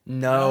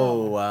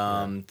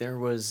 No, there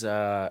was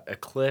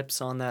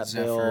Eclipse on that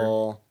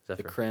bill, Zephyr.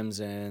 the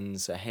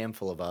Crimsons, a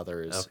handful of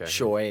others. Okay.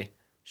 Shoy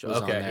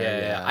was on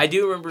there. Yeah. I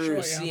do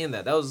remember seeing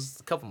that. That was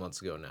a couple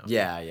months ago now.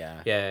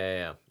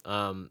 Yeah.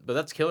 But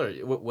that's killer.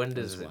 When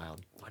does it?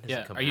 Wild. When does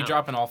it come Are you out?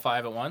 dropping all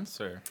 5 at once,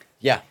 or?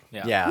 Yeah,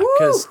 Yeah.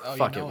 because Oh,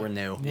 fuck you it, know we're it.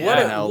 new.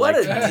 Yeah. You know, What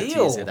like, a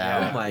deal! tease it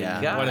out. Oh my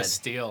yeah. God. What a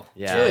steal!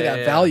 Yeah, Really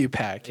that value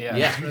pack.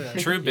 Yeah. True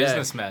True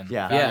businessman.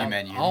 yeah. Value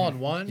menu. All in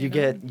one. You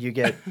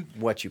get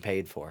what you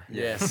paid for.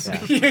 Yes.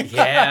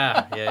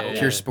 Yeah. Yeah.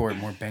 Pure sport,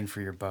 more bang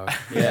for your buck.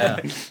 Yeah.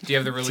 Do you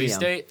have the release TM.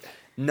 date?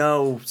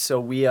 No, so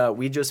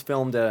we just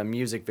filmed a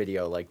music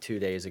video like 2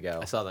 days ago.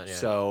 I saw that, yeah.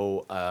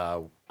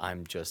 So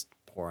I'm just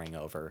pouring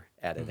over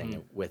editing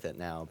it with it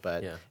now.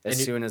 But Yeah. as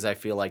And soon as I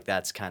feel like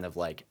that's kind of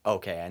like,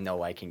 okay, I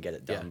know I can get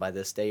it done by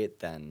this date,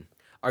 then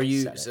Are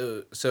you set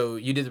it. so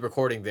you did the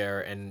recording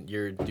there and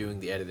you're doing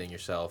the editing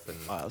yourself and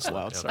Wow, that's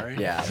loud. Sorry.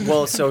 yeah.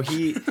 Well, so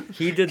he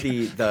did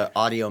the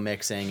audio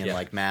mixing and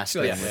like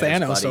mastering like with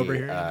Thanos his buddy, over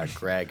here.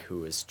 Greg,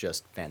 who is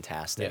just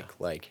fantastic. Yeah.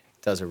 Like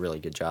does a really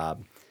good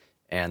job.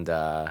 And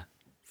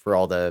for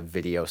all the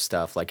video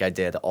stuff, like I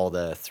did all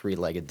the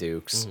Three-Legged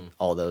Dukes,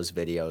 all those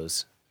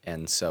videos,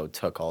 and so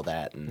took all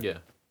that and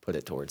put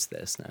it towards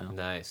this now.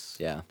 Nice.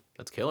 Yeah.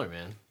 That's killer,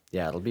 man.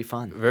 Yeah, it'll be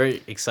fun.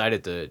 Very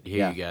excited to hear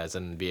Yeah. you guys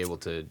and be able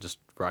to just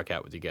rock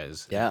out with you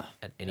guys. Yeah.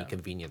 At any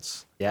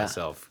convenience. Yeah.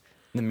 Myself.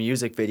 The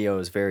music video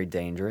is very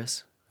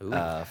dangerous. Ooh.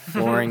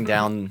 Flooring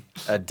down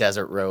a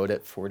desert road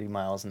at 40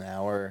 miles an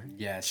hour.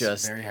 Yes,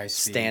 Just very high speeds.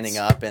 standing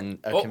up in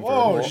a whoa,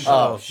 convertible. shit.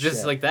 Oh, Just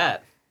shit. like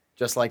that.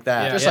 Just like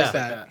that. Just Yeah. like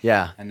that.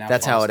 Yeah, And now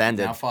that's how it Foster-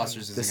 ended. Now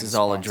Foster's isn't This gonna is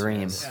all a sponsor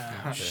dream. us.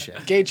 Yeah.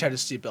 Shit. Gage had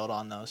his seatbelt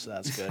on though, so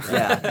that's good.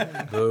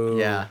 Yeah, Boo.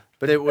 yeah.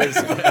 But it was.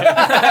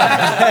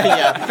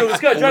 yeah. This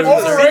guy drives with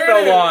a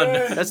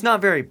seatbelt on. That's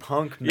not very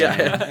punk, man.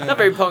 Yeah. Not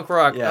very punk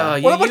rock. Yeah.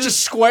 You What a bunch of use-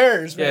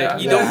 squares, man. Yeah,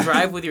 you don't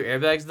drive with your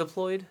airbags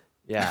deployed?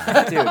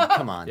 Yeah, dude,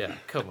 come on. Yeah,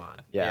 come on.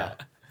 Yeah.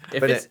 If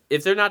But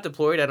if they're not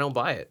deployed, I don't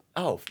buy it.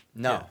 Oh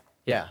no.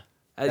 Yeah.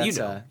 You That's,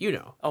 know. You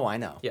know. Oh, I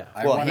know. Yeah.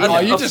 Well, I he-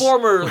 wanna- you A just-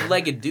 former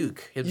legged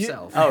duke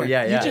himself. oh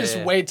yeah, yeah. You just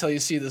yeah. wait till you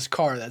see this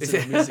car that's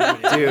in the music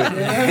video. Dude,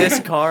 this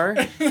car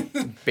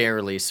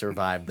barely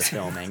survived the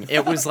filming.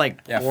 It was like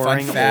Yeah, fun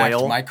pouring fact,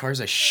 oil. my car's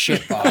a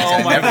shit box.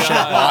 I never should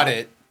have bought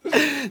it.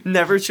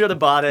 Never should have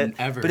bought it.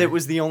 Ever. But it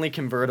was the only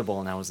convertible,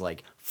 and I was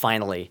like,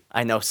 finally,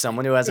 I know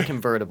someone who has a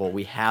convertible.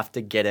 We have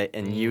to get it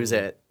and use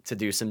it to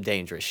do some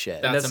dangerous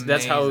shit. That's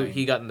That's how amazing.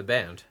 he got in the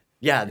band.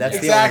 Yeah, that's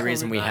the Exactly. only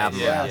reason we have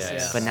them. Yeah, around. yeah,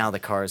 yeah. But now the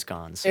car's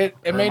gone. So It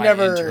For may my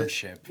never.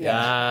 internship.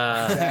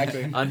 Yeah.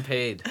 Exactly.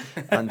 Unpaid.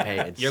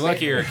 unpaid. You're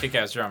lucky you're a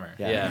kick-ass drummer.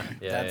 Yeah.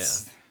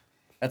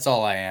 That's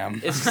all I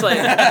am. It's just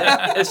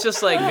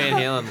like Van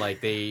Halen.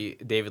 Like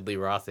David Lee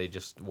Roth. They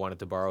just wanted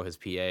to borrow his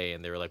PA,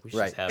 and they were like, we should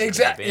Right. just have him in the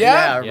Exactly. band.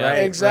 Yeah, Yeah,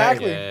 right,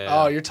 exactly. right. Yeah.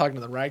 Oh, you're talking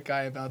to the right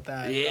guy about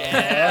that.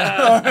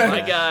 Yeah,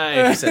 my You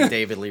guy. said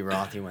David Lee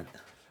Roth. You went,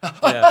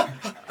 Yeah.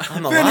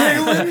 I'm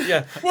alive.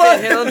 Yeah.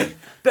 Van Halen,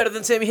 better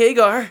than Sammy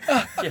Hagar.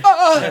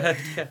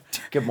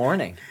 Good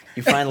morning.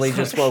 You finally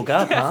just woke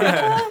up,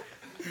 huh?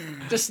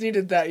 Just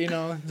needed that,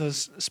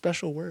 those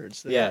special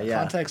words. The Yeah,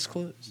 context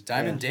clues.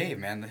 Diamond Dave,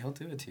 man, he'll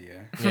do it to you.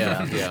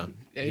 Yeah.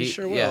 Yeah, he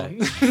sure will.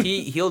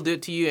 He'll do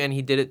it to you, and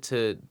he did it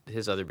to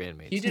his other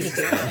bandmates. He did it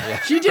to,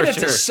 he did for it to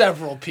sure.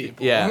 several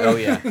people. Yeah. Oh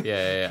yeah.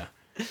 Yeah.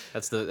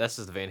 That's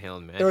just the Van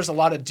Halen man. There was a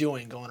lot of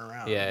doing going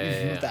around.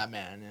 Yeah. With that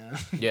man.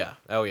 Yeah. Yeah.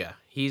 Oh yeah.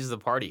 He's the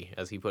party,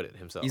 as he put it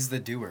himself. He's the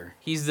doer.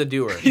 He's the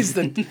doer. He's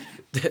the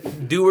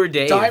doer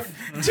Dave.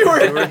 Doer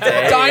Dave.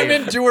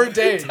 Diamond Doer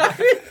Dave.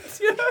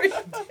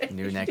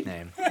 New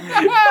nickname.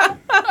 Oh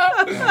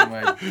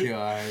my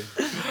god.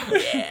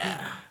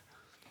 Yeah.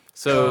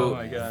 So Oh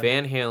my God.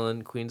 Van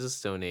Halen, Queens of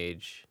Stone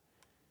Age.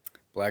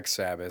 Black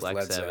Sabbath, Black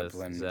Led Sabbath,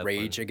 Zeppelin,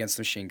 Rage Against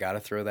the Machine. Got to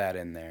throw that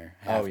in there.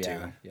 Have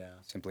to. Yeah.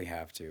 Simply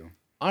have to.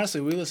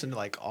 Honestly, we listen to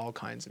like all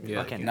kinds of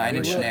music. Fucking Nine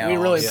Inch Nails. We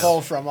really Yeah.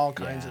 pull from all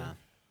kinds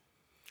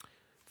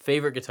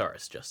Favorite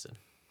guitarist, Justin.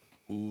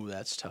 of. Ooh,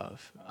 that's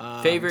tough.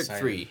 Favorite excited.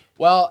 3.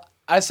 Well,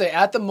 I say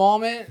at the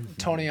moment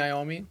Tony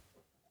Iommi,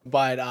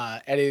 but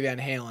Eddie Van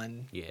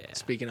Halen. Yeah.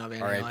 Speaking of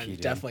Van R.I.P. Halen,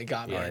 dude. definitely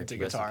got me Yeah, into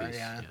rest in guitar. peace.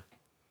 Yeah.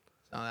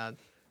 So between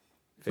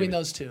Favorite.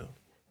 those two.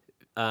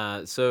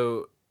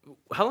 So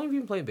how long have you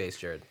been playing bass,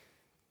 Jared?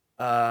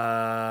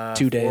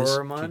 2 days. 4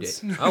 2 months.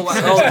 days. Oh, wow.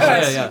 Oh,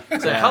 yeah.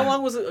 So how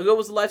long ago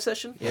was the live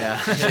session?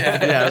 Yeah.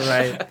 Yeah,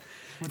 right.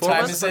 What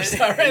time is it?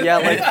 Yeah,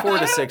 like 4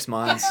 to 6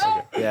 months.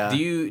 Yeah. Do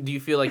you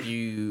feel like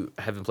you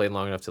haven't played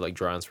long enough to like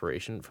draw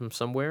inspiration from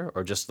somewhere,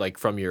 or just like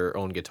from your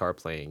own guitar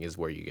playing is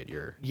where you get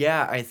your?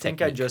 Yeah, I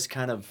think I technique? just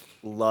kind of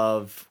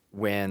love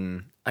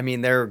when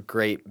they're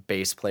great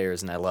bass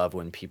players, and I love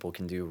when people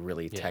can do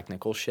really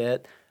technical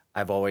shit.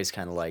 I've always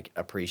kind of like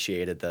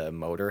appreciated the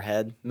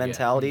Motorhead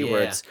mentality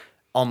where Yeah. it's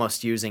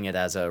almost using it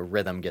as a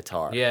rhythm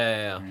guitar.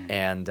 Yeah.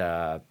 And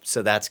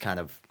so that's kind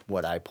of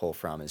what I pull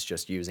from, is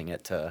just using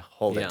it to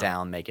hold Yeah. it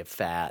down, make it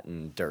fat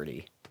and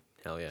dirty.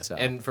 Hell yeah. So-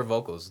 And for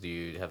vocals, do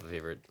you have a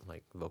favorite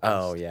like vocals?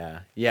 Oh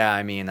yeah, yeah.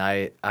 I mean,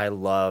 I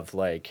love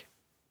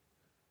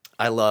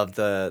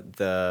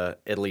the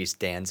at least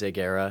Danzig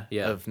era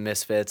of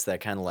Misfits,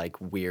 that kind of like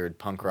weird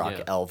punk rock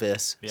Yeah.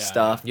 Elvis Yeah.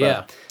 stuff.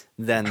 Yeah. But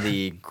then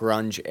the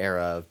grunge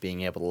era of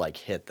being able to like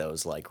hit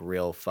those like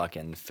real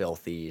fucking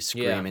filthy,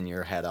 screaming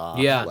your head off.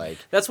 Yeah, Like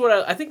that's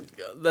what I think.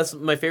 That's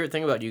my favorite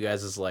thing about you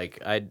guys is like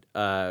and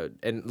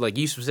like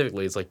you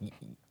specifically, it's like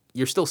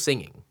you're still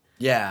singing.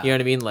 yeah. You know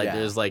what I mean? Like Yeah.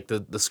 there's like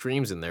the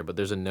screams in there, but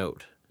there's a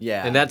note.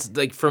 Yeah. And that's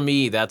like for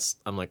me,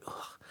 I'm like,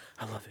 oh,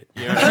 I love it.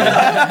 You know,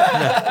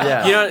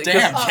 yeah. you know 'cause-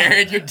 Damn,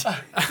 Jared, you're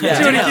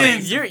yeah, Do it yeah,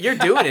 again. You're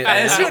doing it.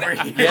 man.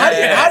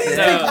 How do you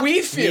think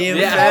we feel?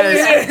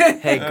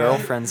 Hey,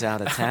 girlfriend's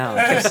out of town.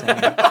 Just saying.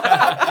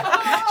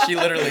 she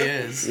literally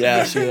is.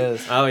 Yeah, she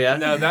is. Oh yeah.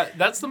 No,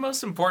 that's the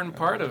most important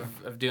part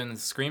of doing the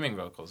screaming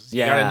vocals. You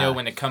Yeah. gotta know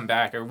when to come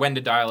back or when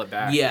to dial it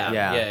back. Yeah.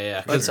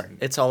 Yeah. Yeah.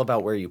 It's all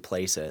about where you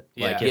place it.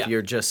 Like Yeah. if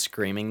you're just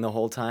screaming the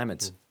whole time,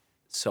 it's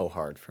so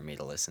hard for me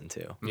to listen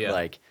to. Yeah.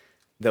 Like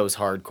those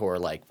hardcore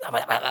like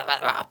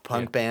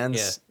punk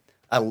bands.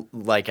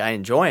 I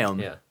enjoy them.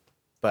 Yeah.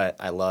 But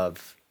I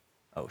love.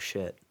 Oh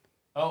shit.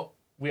 Oh,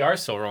 we are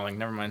still rolling.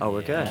 Never mind. Oh,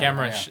 we're good.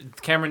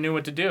 Camera knew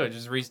what to do. It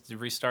just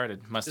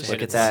restarted. Must have Just hit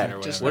look its at that.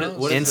 limit or Just whatever.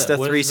 What is Insta that?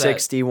 What is that?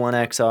 360 One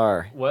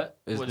XR. What?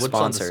 Is- What what's is on the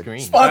sponsored? screen?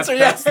 Sponsor,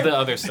 that's the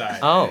other side.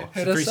 Oh. The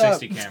Hit us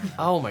 360 camera.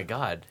 Oh my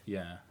God.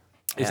 Yeah.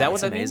 Is Yeah, that what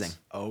it's that amazing? means?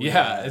 Oh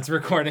Yeah, it's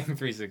recording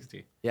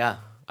 360. Yeah.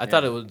 I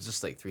thought it was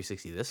just like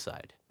 360 this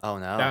side. Oh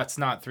no. That's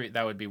not three.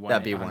 That would be one.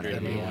 That'd be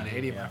 180,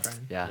 180. 180, my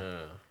friend.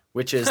 yeah.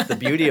 Which is the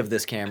beauty of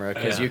this camera,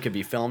 because Yeah. you could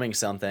be filming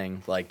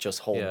something, like just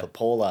hold Yeah. the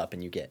pole up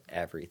and you get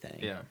everything.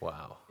 Yeah.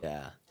 Wow.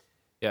 Yeah.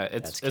 Yeah,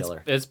 That's it's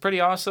killer. it's pretty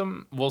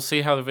awesome. We'll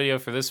see how the video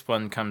for this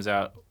one comes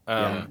out.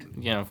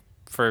 You know,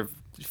 for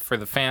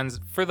the fans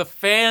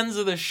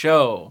of the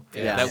show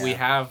Yeah. that we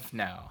have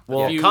now.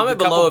 Well, A comment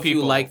couple below if you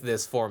people- like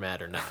this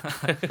format or not.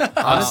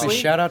 Honestly,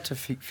 shout out to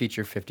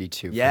feature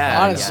 52. for Yeah.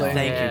 having Honestly. us.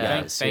 Thank you Yeah. guys.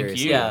 Thank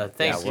seriously. you. Yeah,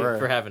 thanks we're-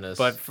 for having us.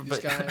 But These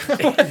guys.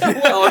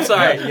 oh, I'm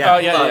sorry. Yeah. Oh,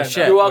 yeah, Oh, yeah, shit.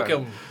 no. You're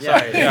welcome.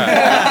 Sorry.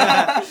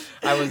 Yeah.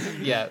 I was.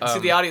 Yeah. See,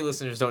 the audio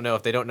listeners don't know.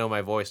 If they don't know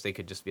my voice, they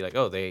could just be like,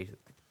 "Oh, they."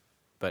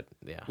 But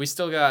yeah. We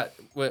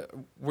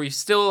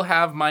still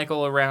have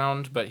Michael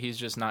around, but he's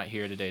just not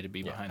here today to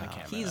be behind the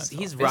camera. He's that's all.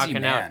 he's Busy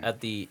rocking man. out at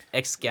the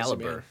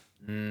Excalibur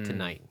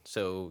tonight.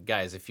 So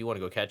guys, if you want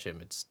to go catch him,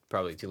 it's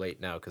probably too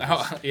late now because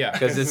Oh, yeah,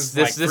 because it's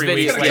this 3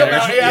 video. weeks Yeah,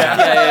 later.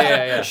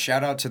 yeah.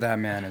 Shout out to that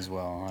man as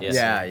well. Honestly.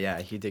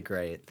 Yeah, he did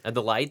great. And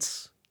the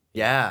lights.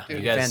 Yeah, You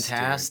guys-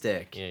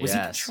 fantastic. Yeah, Was he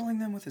yes. controlling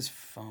them with his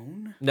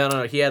phone?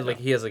 No. He has like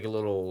a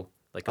little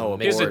like a Oh,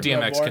 He has a board.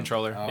 DMX Board.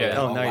 controller. Oh, yeah.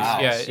 Oh, nice. wow.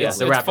 Yeah, Sick. it's,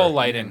 the it's rapper. full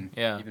lighting.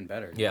 Yeah. Even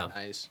better. Yeah,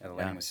 Nice. Yeah, the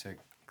lighting was sick.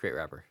 great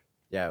rapper.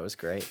 Yeah, it was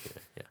great.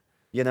 Yeah.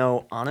 You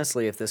know,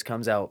 honestly, if this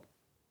comes out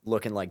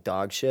looking like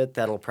dog shit,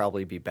 that'll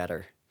probably be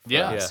better. For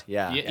Yeah. us.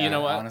 Yeah. You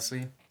know what?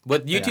 Honestly,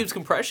 With YouTube's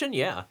compression,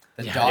 yeah.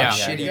 the dog Yeah.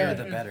 shittier, Yeah.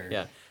 the better.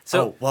 Yeah.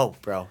 So, So whoa,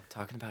 bro,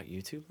 talking about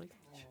YouTube, like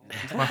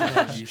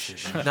You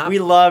should. not we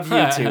love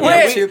YouTube.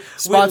 Wait. YouTube,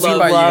 sponsored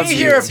by love We YouTube.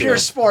 here at Pure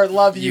Sport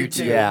love you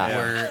too. Yeah.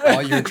 Where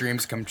all your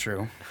dreams come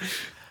true.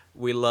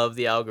 We love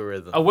the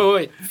algorithm. Oh,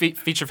 wait.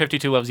 Feature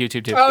 52 loves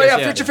YouTube too. Oh, Yes, yeah,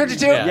 yeah. Feature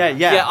 52?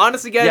 Yeah,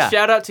 honestly, guys,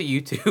 shout out to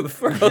YouTube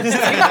for hosting.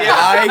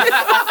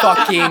 I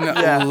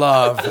fucking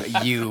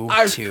love you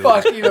I too.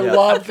 fucking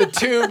love the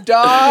tube,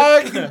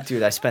 dog.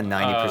 Dude, I spend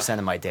 90%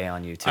 of my day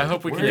on YouTube. I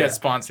hope we can get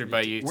sponsored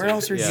by YouTube. Where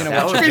else are you Yeah.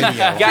 gonna watch a video?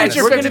 Guys,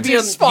 Feature we're going to 52 be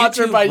on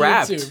sponsored YouTube by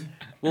Wrapped. YouTube.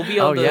 We'll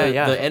be on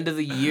yeah. the end of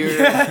the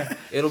year.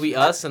 It'll be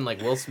us and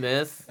like Will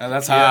Smith. Oh,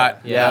 that's hot.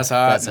 Yeah. That's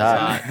hot. That's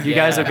hot. You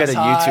guys will get a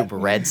That's hot.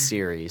 YouTube Red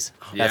series.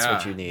 That's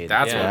what you need.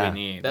 That's Yeah. what we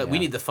need. We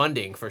need the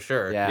funding for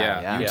sure.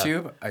 Yeah.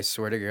 YouTube, I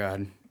swear to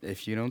God,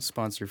 if you don't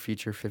sponsor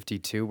Feature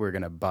 52, we're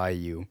gonna buy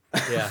you.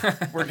 Yeah.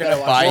 We're gonna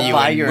buy We'll you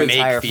buy and your make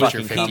entire Feature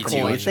fucking 52.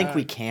 company. You think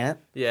we can't?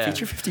 Yeah.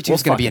 Feature 52 We'll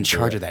is gonna be in fucking do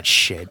charge it. of that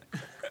shit.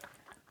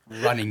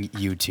 Running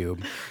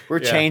YouTube. We're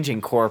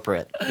changing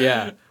corporate.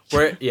 Yeah.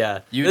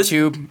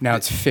 YouTube, now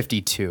it's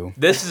 52.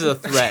 This is a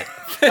threat.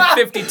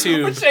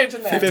 52. We're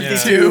changing that.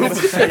 52.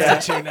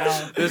 52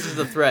 now. This is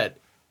a threat.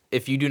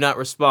 If you do not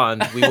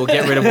respond, we will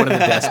get rid of one of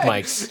the desk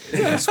mics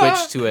and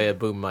switch to a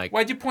boom mic.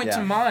 Why'd you point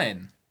to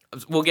mine?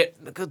 We'll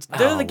get. Because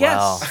they're the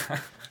guests. Wow.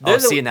 They're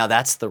See, now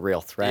that's the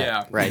real threat.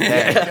 Yeah. Right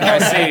there. I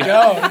see.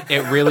 Go.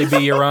 It really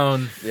be your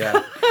own.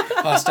 Yeah.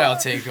 Hostile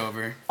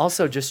takeover.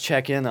 Also, just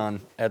check in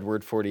on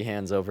Edward 40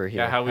 Hands over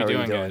here. Yeah, how we are you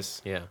doing,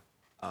 guys? Yeah.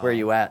 Where are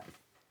you at?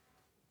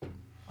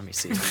 Let me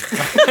see.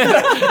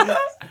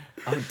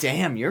 Oh,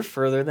 damn, you're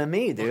further than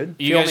me, dude.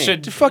 You Feel guys me.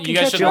 should fucking you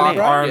guys catch should me, lock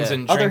bro. arms Yeah.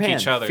 and Other drink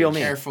hand, each other. feel me.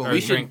 Careful. Or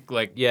We should- drink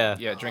like Yeah.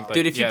 drink like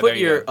Dude, if you yeah, put there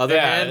your go. other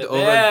Yeah, hand over-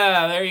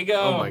 Yeah, there you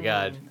go. Oh my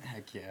god.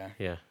 Heck yeah.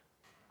 Yeah.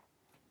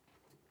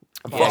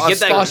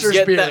 Foster's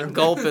Get beer. that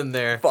gulp in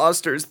there.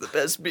 Foster's the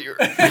best beer.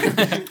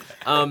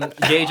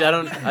 Gage,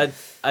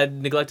 I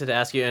neglected to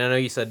ask you, and I know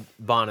you said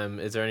Bonham.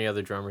 Is there any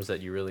other drummers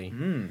that you really?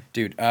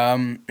 Dude,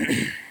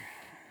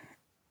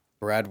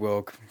 Brad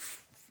Wilk,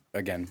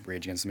 again,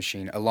 Rage Against the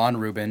Machine. Alon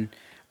Rubin,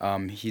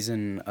 he's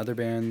in other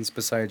bands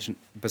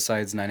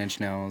besides Nine Inch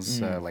Nails,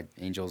 like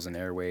Angels and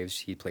Airwaves.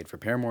 He played for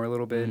Paramore a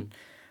little bit.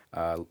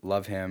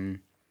 Love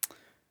him.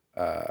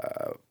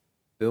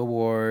 Bill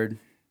Ward,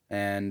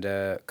 and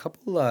a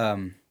couple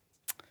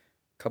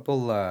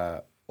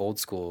old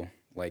school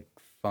like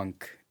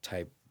funk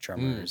type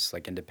drummers,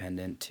 like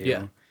independent too.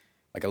 Yeah.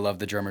 Like I love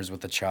the drummers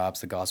with the chops,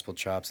 the gospel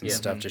chops and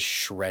stuff, just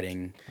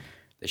shredding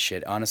the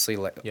shit. Honestly,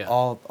 like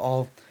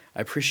all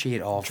I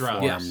appreciate all Drums.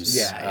 forms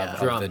Yeah, of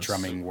the Drums.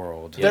 drumming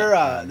world.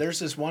 There's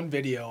this one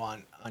video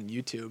on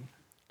YouTube.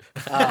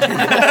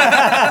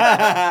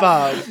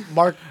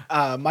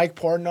 Mike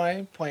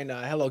Portnoy playing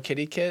Hello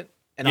Kitty Kit.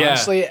 And Yeah.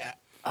 honestly,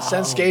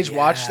 since Gage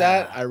watched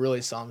that, I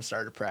really saw him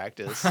start to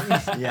practice.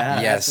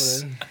 Yeah.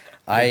 Yes.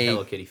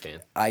 Hello Kitty fan.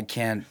 I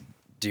can't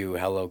do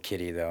Hello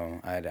Kitty though.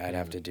 I'd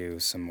have to do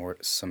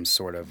some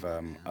sort of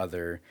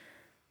other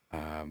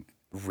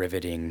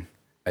riveting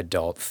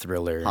adult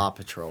thriller. Paw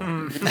Patrol.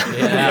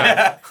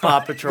 Yeah. Paw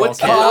Patrol. What's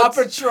kids. Paw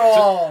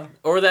Patrol.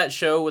 Or that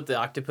show with the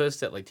octopus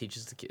that like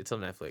teaches the kids. It's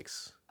on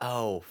Netflix.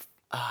 Oh,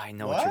 I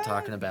know what you're What?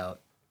 talking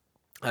about.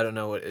 I don't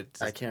know what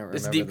it's. I can't remember.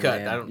 It's a deep the cut.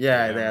 name. I don't.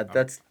 Yeah, yeah.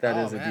 that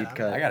Oh, is a man, deep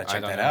cut. I gotta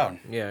check don't that know. out.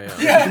 Yeah.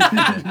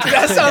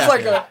 That sounds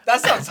like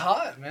that sounds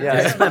hot, man. Yeah,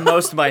 I spend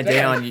most of my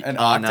day on An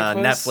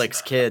Netflix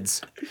octopus?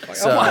 Kids. Oh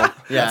So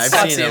yeah, I've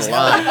Sexy seen it as a hell.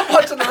 lot. I'm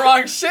watching the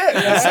wrong shit.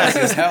 man. Sexy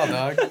as hell,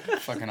 dog.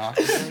 Fucking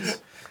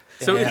octopus.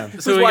 So, Yeah.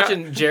 who's So we got-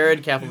 watching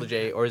Jared capital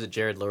J or is it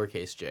Jared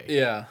lowercase J?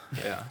 Yeah.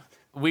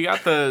 We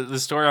got the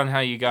story on how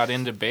you got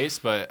into bass,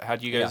 but how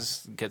would you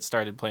guys get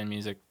started playing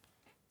music?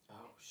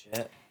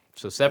 Shit.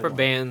 So separate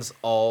bands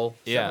all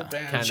Yeah.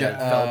 Separate kind of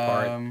bands. fell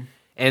apart,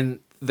 and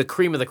the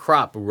cream of the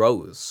crop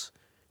rose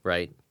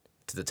right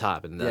to the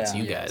top, and that's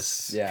Yeah. you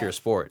Yes. guys, Yeah. pure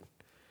sport,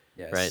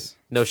 Yes. right?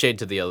 No shade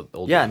to the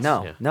old Yeah, bands.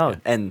 no. Yeah.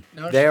 And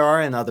No they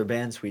are in other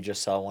bands. We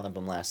just saw one of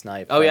them last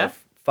night. Oh, yeah?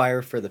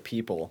 Fire for the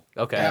People.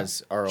 Okay.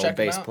 As our Check old 'em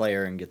bass out.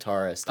 player and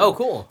guitarist. Oh, And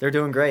cool. They're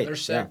doing great. They're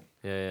sick.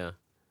 Yeah.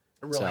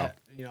 Real, So.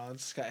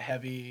 it's got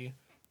heavy.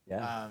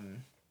 Yeah.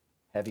 Um,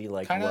 Heavy,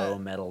 kinda- low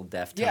metal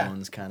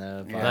Deftones kind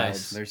of vibes.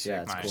 Nice. They're sick.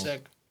 Yeah, it's Nice. cool.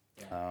 sick.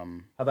 How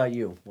about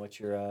you?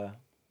 What's your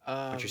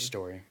What's your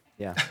story?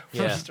 yeah?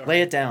 Yeah.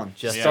 Lay it down.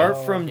 Just-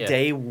 Start from Yeah.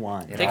 day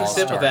one. Take a all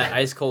sip of started that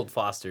ice cold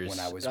Foster's. When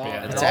I was Oh, born.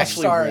 it It's all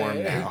actually started-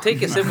 warm now.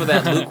 Take a sip of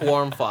that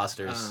lukewarm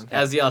Foster's,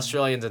 as the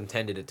Australians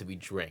intended it to be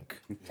drink.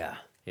 Yeah.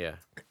 Yeah.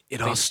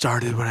 It all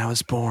started when I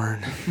was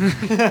born.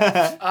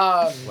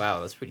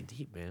 Wow, that's pretty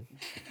deep, man.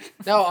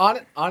 No,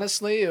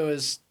 honestly, it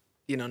was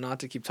not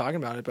to keep talking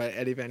about it, but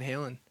Eddie Van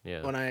Halen.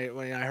 Yeah. When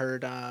I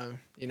heard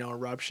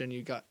Eruption,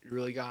 you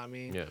really got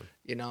me. Yeah.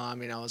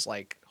 I was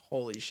like,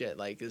 holy shit!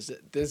 Like,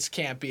 this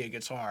can't be a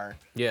guitar.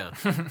 Yeah.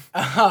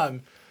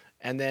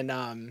 And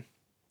then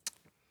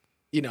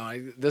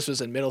this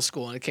was in middle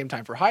school, and it came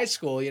time for high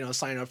school.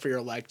 Sign up for your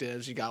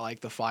electives. You got like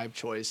the 5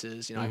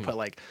 choices. I put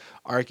like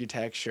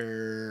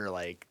architecture,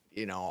 like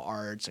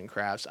arts and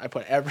crafts. I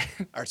put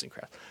arts and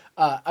crafts.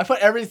 I put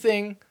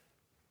everything,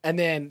 and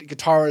then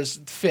guitar was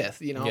 5th.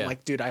 Yeah. I'm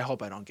like, dude, I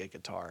hope I don't get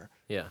guitar.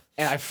 Yeah.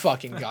 And I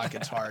fucking got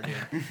guitar, dude.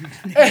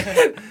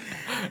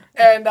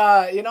 and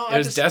It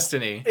was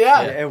destiny.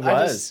 Yeah, It I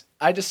was.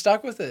 I just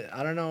stuck with it.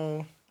 I don't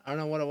know I don't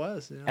know what it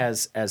was.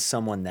 As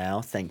someone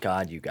now, thank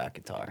God you got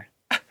guitar.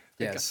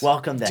 Yes.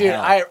 Welcome to Dude,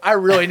 hell. I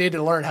really need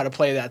to learn how to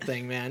play that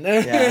thing, man.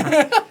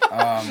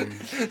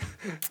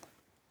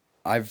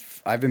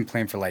 I've been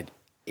playing for like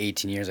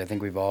 18 years. I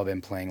think we've all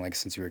been playing like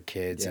since we were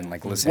kids and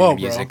like listening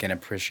to music and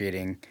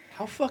appreciating.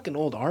 How fucking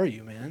old are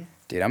you, man?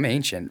 Dude, I'm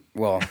ancient.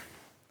 Well,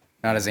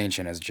 not as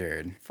ancient as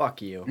Jared.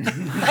 Fuck you.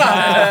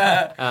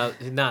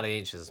 Not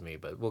ancient as me,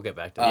 but we'll get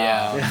back to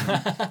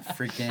that.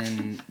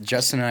 Freaking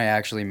Justin and I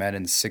actually met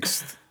in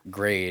 6th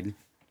grade.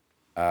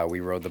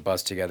 We rode the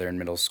bus together in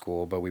middle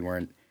school, but we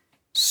weren't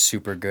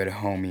super good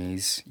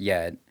homies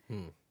yet.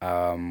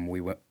 We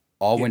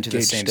went to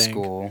the same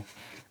school.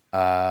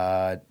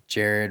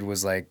 Jared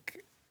was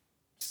like,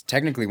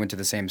 technically went to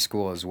the same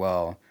school as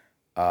well,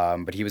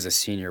 but he was a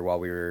senior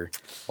while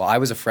I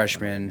was a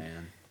freshman. Oh,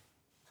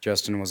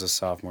 Justin was a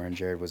sophomore and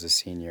Jared was a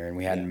senior, and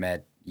we hadn't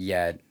met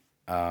yet.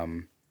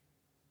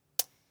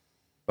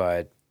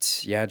 But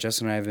yeah,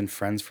 Justin and I have been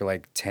friends for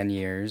like 10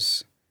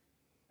 years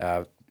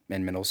in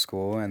middle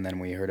school, and then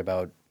we heard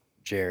about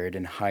Jared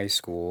in high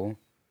school.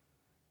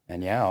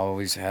 And yeah,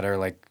 always had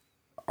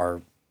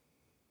our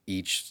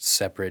each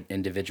separate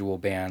individual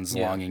bands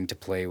longing to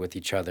play with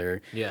each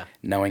other,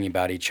 knowing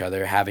about each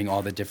other, having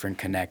all the different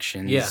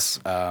connections.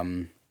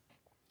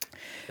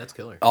 That's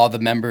killer. All the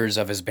members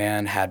of his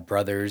band had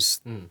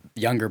brothers,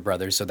 younger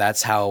brothers, so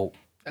that's how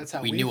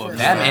we knew of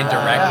them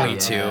indirectly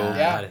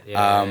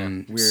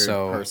too. Weird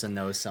person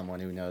knows someone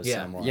who knows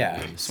someone. Yeah,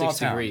 small 6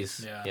 town.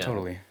 degrees.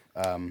 Totally.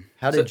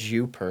 How did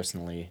you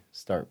personally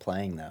start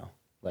playing though?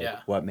 Like,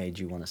 what made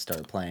you want to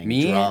start playing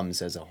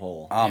drums as a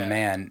whole? Oh,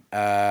 man.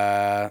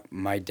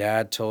 My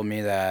dad told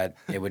me that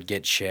it would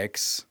get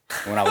chicks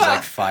when I was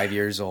like 5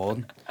 years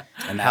old.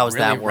 And how's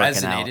really that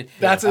working resonated.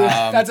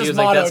 out? That's his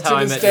motto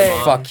to this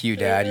day. Fuck you,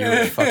 Dad.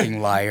 You're a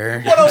fucking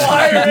liar. What a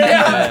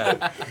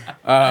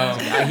liar,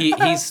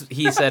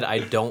 He said, I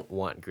don't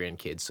want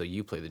grandkids, so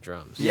you play the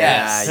drums.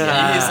 Yes.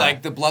 He's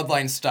like, the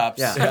bloodline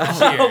stops here.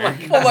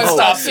 Bloodline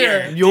stops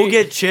here. You'll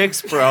get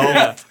chicks, bro.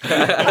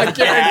 I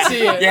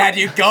guarantee it. Yeah,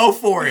 dude, go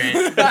for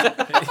it.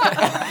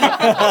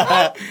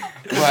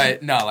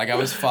 But no, like I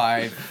was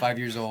 5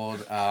 years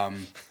old.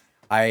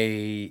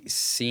 I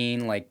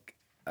seen like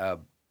I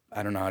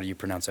don't know how do you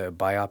pronounce it,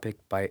 biopic,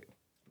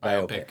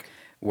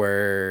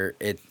 where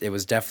it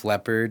was Def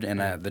Leppard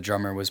and the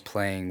drummer was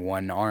playing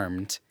one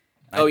armed.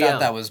 I thought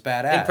that was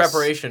badass. In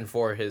preparation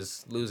for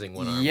his losing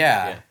one arm.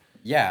 Yeah.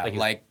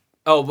 Like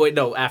oh wait,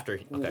 no, after.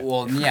 Okay.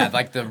 Well, yeah,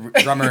 like the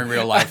drummer in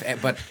real life,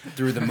 but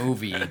through the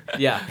movie,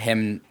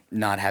 him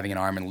not having an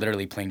arm and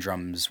literally playing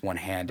drums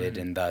one-handed,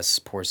 and thus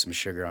 "Pour Some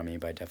Sugar on Me"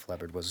 by Def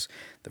Leppard was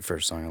the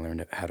first song I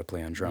learned how to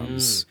play on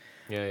drums.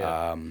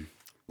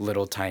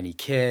 Little tiny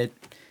kid,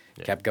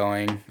 kept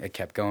going,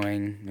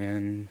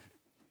 and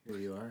here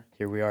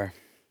we are.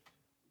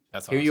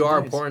 That's here you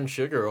are pouring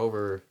sugar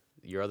over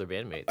your other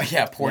bandmates.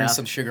 Yeah, pouring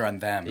some sugar on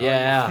them.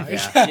 Yeah.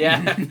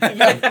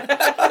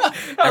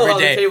 Every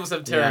day. The tables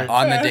have turned.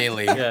 On the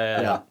daily.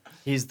 Yeah.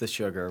 He's the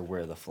sugar,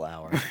 we're the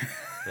flour.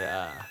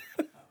 Yeah.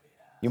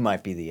 You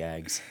might be the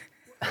eggs.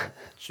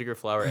 Sugar,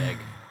 flour, egg.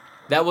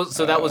 That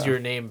was your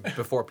name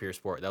before Pure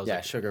Sport. That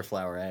was sugar,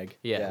 flour, egg.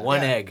 One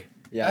egg.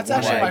 Yeah, that's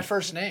actually my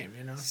first name,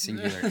 you know.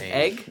 Singular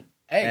egg.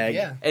 Egg,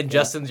 yeah. And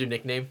Justin's your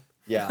nickname.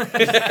 Yeah.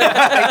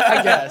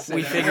 I guess.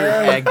 We figured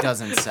egg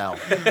doesn't sell.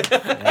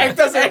 Egg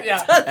doesn't.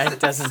 Yeah. Egg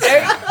doesn't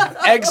sell.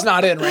 Egg's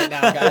not in right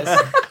now, guys.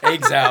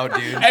 Eggs out,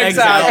 dude. Eggs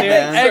out, dude.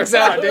 man. Eggs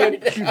out,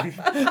 dude.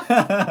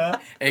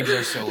 Eggs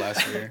are so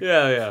last year.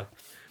 Yeah.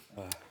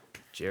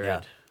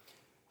 Jared.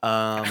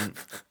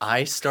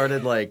 I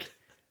started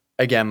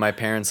again, my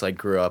parents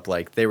grew up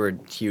they were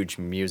huge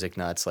music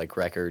nuts,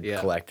 record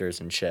collectors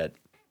and shit.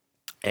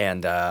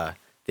 And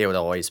they would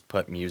always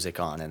put music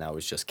on, and I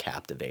was just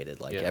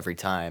captivated. Every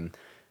time,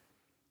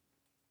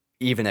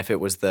 even if it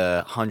was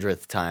the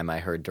 100th time I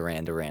heard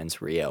Duran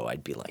Duran's Rio,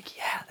 I'd be like,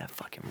 yeah, that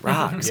fucking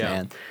rocks,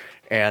 man.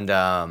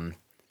 And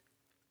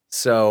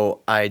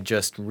so I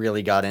just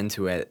really got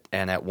into it.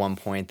 And at one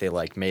point, they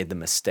made the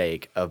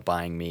mistake of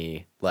buying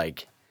me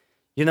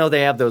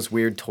they have those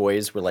weird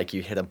toys where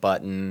you hit a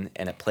button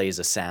and it plays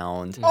a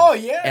sound. Oh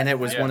yeah. And it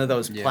was one of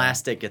those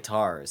plastic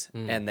guitars,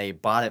 and they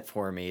bought it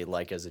for me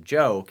as a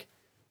joke.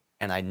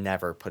 And I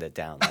never put it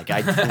down.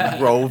 I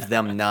drove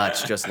them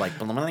nuts, just and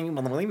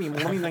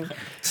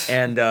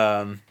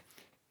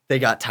they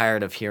got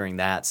tired of hearing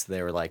that, so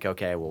they were like,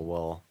 "Okay,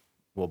 well,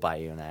 we'll buy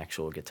you an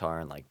actual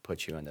guitar and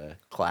put you into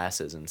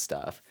classes and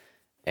stuff."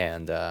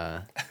 And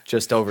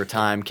just over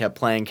time, kept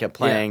playing,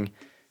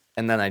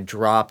 and then I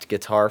dropped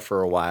guitar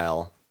for a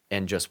while.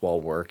 And just while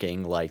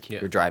working,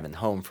 you're driving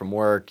home from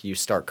work, you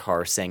start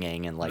car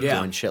singing and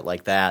doing shit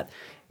like that.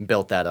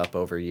 Built that up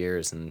over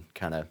years, and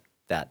kind of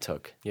that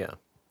took. Yeah.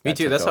 Me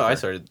too. That's how I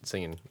started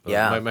singing.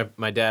 Yeah.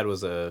 My dad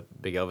was a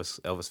big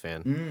Elvis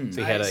fan.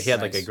 So he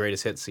had a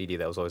greatest hits CD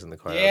that was always in the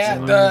car. Yeah,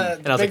 the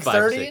and I was Big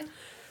 30.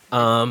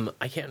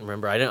 I can't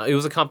remember. I know it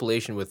was a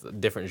compilation with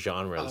different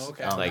genres. Oh,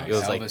 okay. Like it Nice.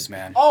 was like Elvis,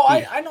 man. Oh,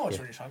 I know which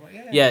one you're talking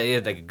about. yeah, it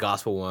had like a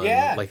gospel one,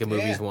 Yeah, like a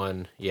movies yeah.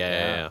 one.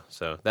 Yeah.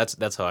 So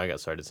that's how I got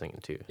started singing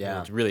too. Yeah. I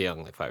was really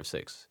young, like 5,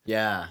 6.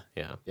 Yeah.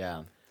 Yeah.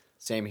 Yeah.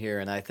 Same here.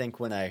 And I think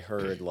when I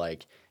heard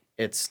like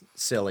it's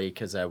silly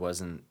because I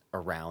wasn't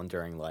around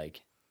during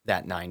like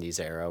that 90s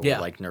era where Yeah.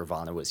 like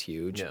Nirvana was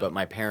huge, Yeah. but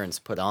my parents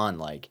put on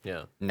like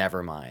Yeah.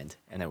 Nevermind,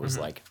 and it was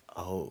like,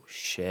 oh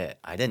shit,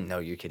 I didn't know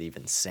you could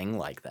even sing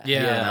like that.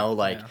 Yeah. You know,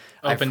 like Yeah.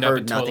 I've Opened up a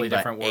heard totally nothing but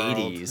different world.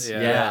 80s.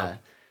 Yeah. Yeah.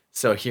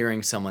 So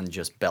hearing someone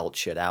just belt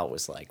shit out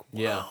was like,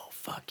 whoa, Yeah.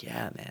 fuck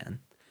yeah, man.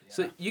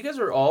 So you guys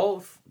are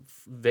all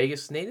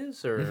Vegas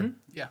natives, or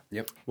Yeah.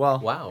 Well,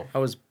 wow? I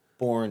was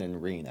born in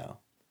Reno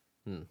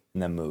and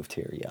then moved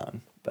here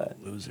young, but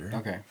Loser.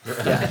 Okay.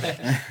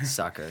 yeah,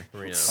 sucker.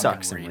 Reno.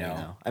 Sucks in Reno.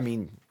 Reno. I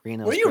mean,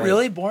 Reno. Were you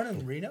really born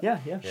in Reno? Yeah.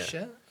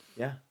 Shit.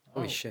 Yeah.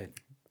 Holy shit.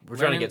 We're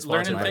trying to get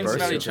sponsored learning by things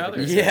about Versa. each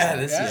other. Yeah,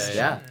 this Yeah. is.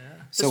 Yeah.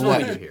 So This is what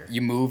what? we do here.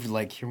 You moved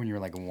like here when you were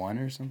like 1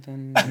 or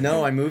something?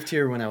 No, I moved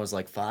here when I was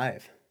like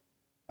 5.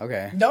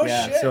 Okay. No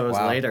yeah, shit. so it was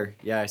Wow. later.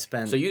 Yeah, I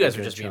spent. So you guys a are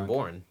good just being chunk.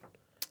 born.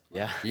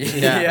 Yeah.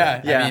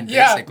 Yeah. Yeah. I mean,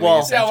 Yeah. basically, Well-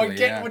 Yeah, essentially, when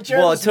yeah. when Jared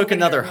Well, it was took moving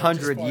another here, we were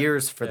just 100 born.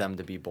 years for them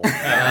to be born, and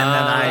then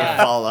I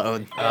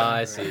followed.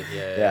 I see.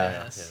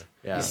 Yeah.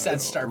 Yeah. He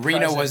said start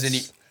Reno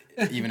presence.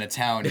 wasn't even a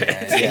town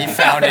yet. He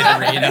founded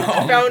Reno.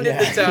 Founded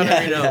the town of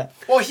Reno.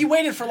 Well, he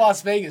waited for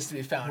Las Vegas to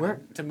be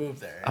found to move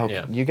there. Oh,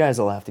 Yeah. you guys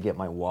will have to get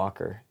my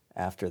walker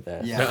after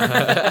this. Yeah.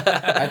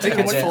 I think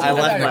it's What's full. the I Full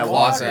left of my that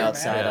walker water,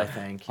 outside. man. I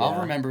think. I'll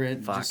yeah. remember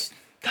it. Fuck. Just,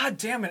 God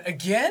damn it!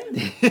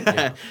 Again?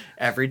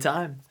 Every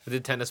time. The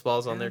tennis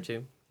balls on there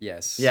too.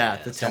 yes. Yeah,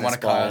 the Don't tennis want to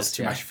cause balls,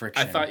 too yeah. much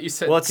friction. I thought you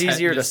said. Well, it's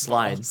easier to tetanus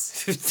slide.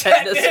 balls.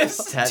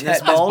 Tetanus.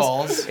 Tetanus balls.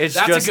 balls. It's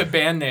That's just a good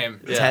band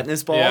name. Yeah.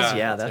 tetanus balls. Yeah.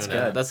 Yeah, that's Tune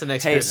in. good. That's the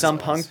next Hey, business some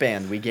balls. punk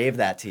band, we gave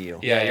that to you.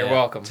 Yeah, you're yeah.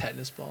 welcome.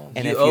 Tennis ball.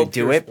 And You if owe you do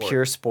Pure it, Sport.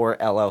 Pure Sport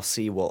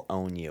LLC will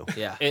own you.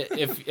 Yeah.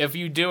 If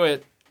you do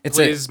it, It's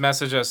please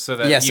message us so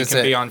that Yes, you it's can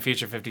a- be on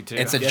Feature 52.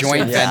 It's a Yes,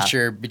 joint sir. Yeah.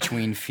 venture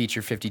between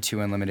Feature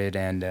 52 Unlimited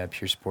and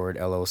Pure Sport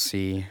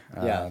LLC.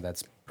 Yeah.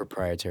 That's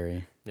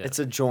proprietary. Yeah. It's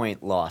a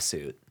joint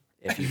lawsuit.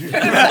 If you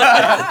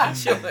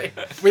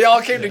We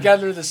all came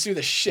together to sue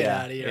the shit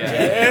Yeah. out of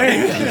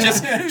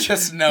you.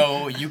 just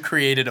know you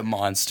created a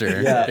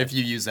monster Yeah. if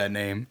you use that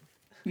name.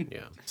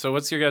 Yeah. So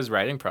what's your guys'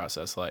 writing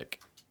process like?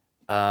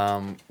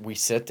 we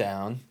sit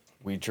down,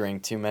 we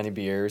drink too many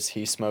beers,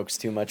 he smokes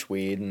too much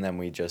weed, and then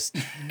we just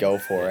go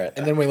for it.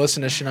 And then we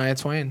listen to Shania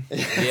Twain.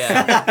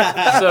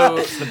 Yeah. So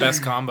It's the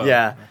best combo.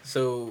 Yeah.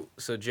 So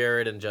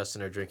Jared and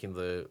Justin are drinking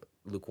the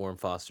lukewarm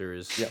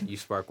Fosters. Yep. You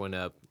spark one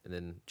up, and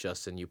then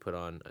Justin, you put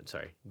on.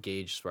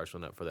 Gage sparks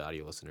one up for the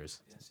audio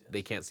listeners.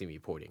 They can't see me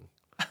pointing.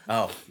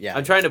 Oh, yeah.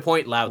 I'm trying to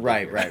point loudly.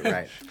 Right, here.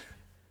 right.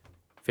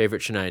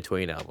 Favorite Shania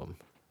Twain album.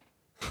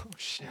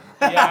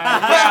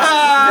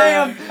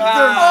 Damn.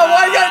 Oh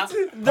my God!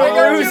 The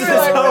ruse is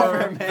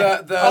over,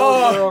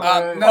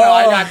 man.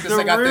 I got this. The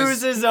I got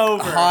ruse this. is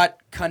over. Hot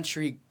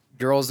country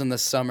girls in the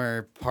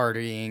summer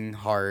partying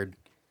hard.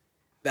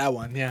 That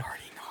one, yeah.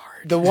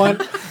 The one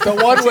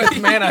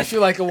with "Man, I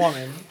Feel Like a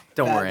Woman."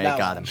 Don't That- worry, I that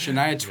got one. him.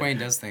 Shania Twain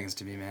does things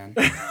to me, man.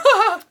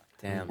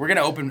 Damn. We're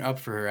gonna open up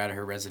for her at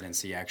her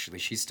residency. Actually,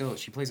 she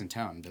plays in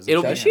town. Doesn't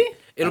It'll she? be Does she?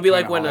 It'll be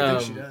like when I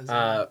think she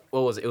does, what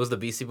was it? It was the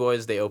Beastie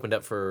Boys. They opened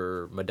up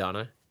for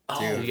Madonna.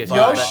 Dude, You guys No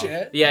know that?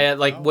 shit. Yeah,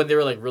 like when they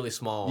were like really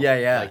small. Yeah,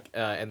 yeah. Like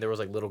and there was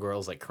like little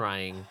girls like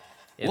crying.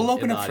 we'll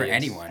open the up for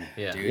audience. anyone.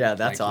 Yeah. dude. Yeah,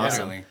 that's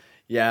awesome. literally.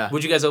 Yeah.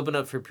 Would you guys open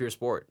up for Pure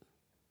Sport?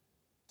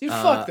 Dude,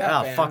 fuck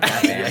that band. Fuck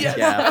that band.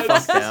 Yeah,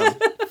 fuck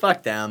them.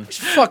 Fuck them.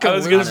 Fucking I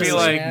was gonna losers, be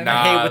like, man. nah.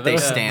 I hate what they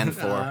those- stand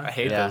for. Nah. I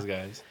hate Yeah. those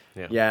guys.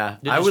 Yeah,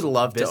 They're I would just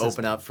love to business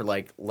open up for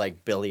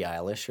like Billie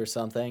Eilish or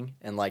something,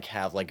 and like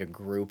have like a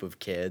group of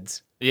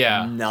kids.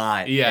 Yeah.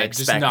 Not Yeah, just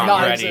expecting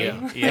not it, ready.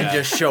 Not Yeah. and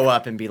just show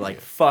up and be like,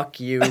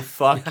 "Fuck you,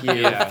 fuck you,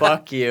 Yeah.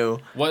 fuck you."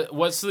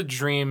 What's the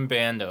dream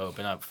band to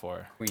open up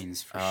for?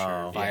 Queens for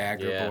Oh, sure.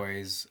 Viagra yeah.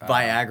 Boys.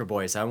 Viagra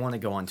Boys. I want to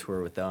go on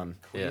tour with them.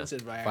 Yeah.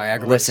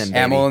 Viagra Listen, Boys. baby.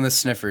 Amyl and the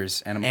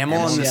Sniffers. Amyl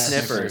and the Yes.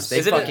 Sniffers. They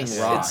Isn't fucking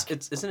rock.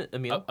 Isn't it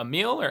Emil? A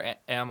meal or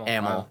Amyl?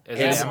 Amyl. Is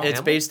it It's, Amyl? it's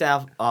Amyl? based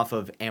off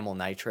of amyl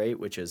nitrate,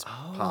 which is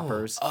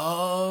poppers.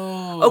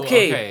 Oh.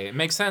 Okay. It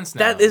makes sense now.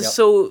 That is Yep.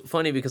 so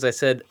funny because I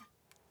said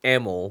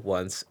Amyl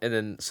once, and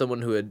then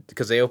someone who had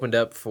because they opened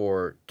up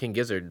for King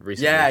Gizzard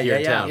recently Yeah, here yeah,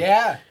 in yeah. town.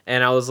 Yeah.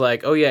 And I was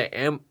like, oh yeah,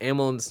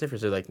 Amyl and the Sniffers.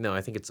 They're like, no,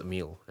 I think it's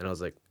Emil. And I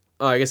was like,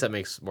 oh, I guess that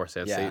makes more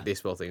sense. Yeah. They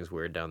spell things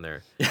weird down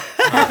there.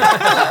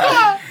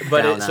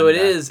 Down So it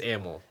under. is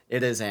Amyl.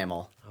 It is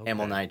amyl.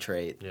 Amyl Okay.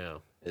 nitrate Yeah.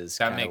 is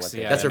That kinda makes what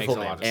they- yeah, That's that her makes full a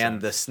name. lot of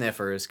and the sense.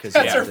 sniffers because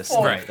That's you her have the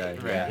full sniff name.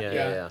 thing. Right. Yeah. Yeah,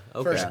 Yeah. yeah.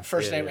 Okay.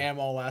 First Yeah, name yeah.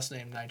 Ammo, last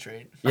name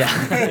Nitrate.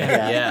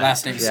 Yeah. Yeah.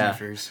 Last name Yeah.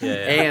 Sniffers. Yeah,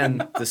 yeah.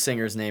 And the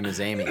singer's name is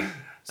Amy.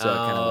 So it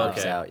kind Oh, of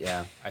works okay. out.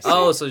 Yeah. I see.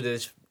 Oh, so they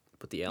just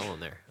put the L on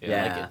there. I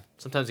Yeah. like it.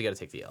 Sometimes you got to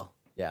take the L.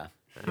 Yeah.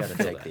 You gotta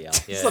take the L.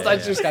 Yeah,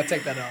 Sometimes yeah, you just gotta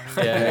take that on.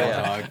 yeah. Yeah,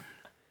 yeah. Dog.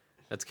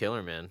 That's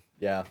killer, man.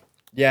 Yeah.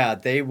 Yeah,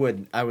 they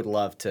would. I would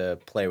love to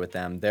play with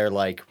them. They're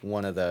like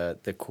one of the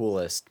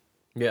coolest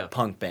Yeah.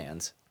 punk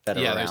bands that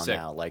are Yeah, they're around sick.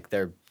 now. Like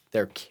they're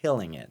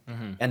killing it.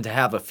 And to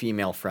have a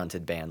female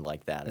fronted band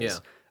like that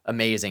is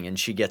amazing. And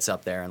she gets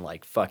up there and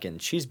like fucking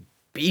she's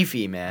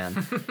beefy,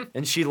 man.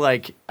 And she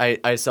like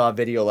I saw a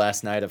video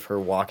last night of her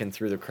walking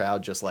through the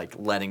crowd just like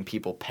letting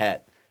people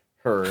pet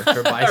her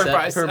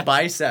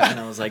bicep. And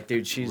I was like,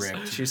 dude,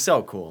 she's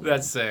so cool, man.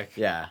 That's sick.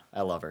 Yeah,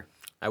 I love her.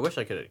 I wish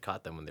I could have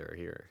caught them when they were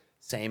here.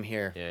 Same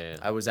here. Yeah.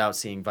 I was out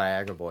seeing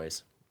Viagra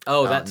Boys.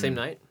 Oh, that same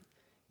night?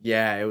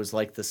 Yeah, it was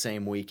like the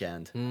same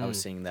weekend. I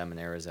was seeing them in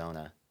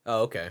Arizona.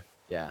 Oh, okay.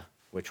 Yeah,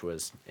 which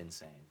was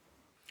insane.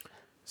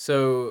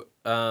 So,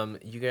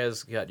 you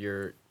guys got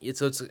your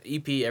it's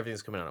EP.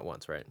 Everything's coming out at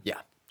once, right?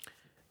 Yeah.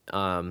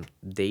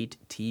 Date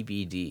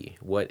TBD.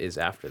 What is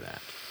after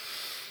that?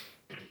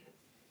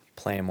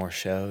 Playing more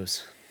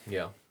shows.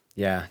 Yeah.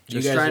 Yeah, You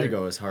just guys trying to are-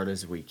 go as hard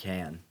as we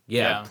can.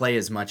 Yeah. Play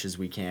as much as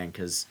we can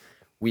because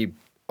we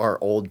are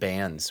old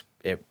bands.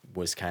 It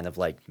was kind of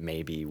like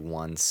maybe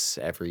once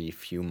every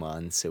few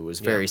months. It was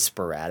very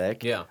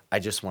sporadic. Yeah. I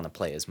just want to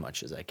play as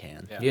much as I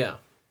can. Yeah.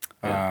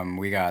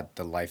 We got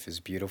the Life is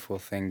Beautiful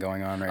thing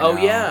going on right Oh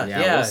now. yeah, Yeah,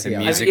 yeah.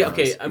 we'll see. Yeah,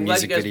 okay, I'm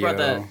glad you music guys brought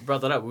video.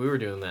 that up. We were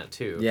doing that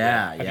too.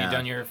 Yeah, Have you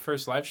done your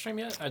first live stream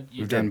yet?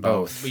 We've done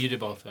both. Well, you did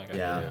both.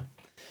 Okay.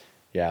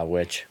 Yeah,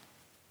 which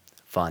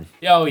fun.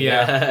 Oh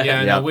yeah,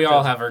 yeah. No, Yep. we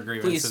all have our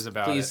grievances Please,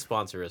 about please it.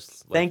 sponsor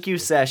us. Thank you,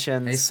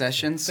 Sessions. Hey,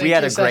 Sessions. we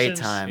had a Thank you, great Sessions.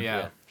 time.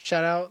 Yeah.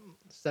 Shout out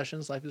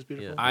Sessions. Life is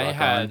beautiful. Yeah. I Rock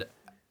had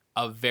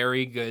a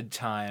very good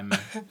time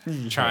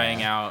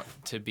trying out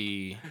to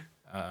be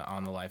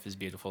on the Life is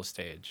Beautiful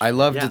stage. I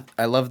loved Yeah. it.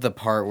 I loved the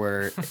part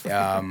where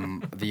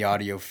the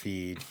audio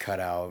feed cut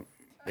out.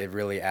 It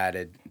really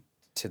added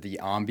to the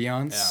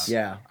ambiance.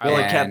 Yeah. I Well,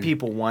 it like- kept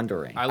people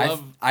wondering. I I,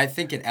 love. I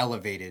think it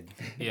elevated.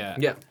 Yeah.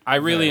 Yeah. I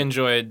really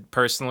enjoyed,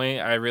 personally,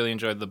 I really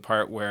enjoyed the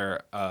part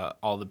where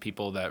all the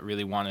people that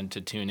really wanted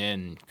to tune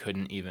in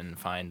couldn't even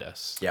find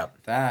us.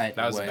 Yep. That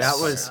That was-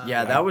 was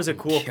That was a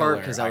cool part killer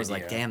because I was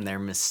like, idea. damn, they're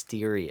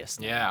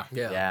mysterious. now.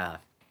 Yeah. Yeah.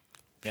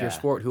 Pure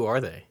sport. Who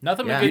are they?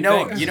 Nothing Yeah. but You good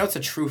know, things. it's a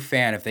true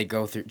fan if they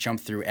jump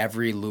through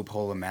every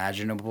loophole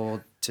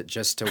imaginable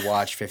just to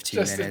watch 15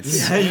 Just to-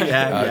 minutes.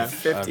 Yeah. of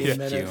 15 you.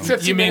 minutes.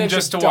 15 You mean minutes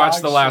just to of watch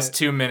dog the last shit.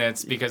 2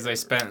 minutes because they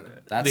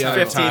spent That's the how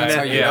other 15 time,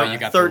 minutes. yeah, you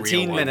got the real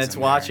 13 ones minutes in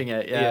there. watching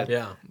it. Yeah.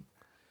 Yeah.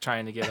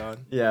 trying to get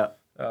on. Yeah.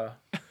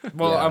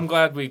 Well, Yeah. I'm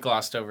glad we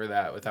glossed over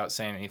that without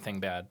saying anything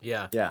bad.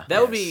 Yeah. Yeah.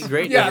 That would be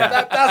great.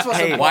 Yeah, that's what's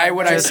Hey, Why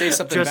would I Just- say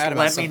something Just bad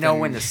about let me know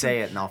something- when to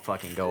say it and I'll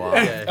fucking go off.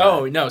 Yeah.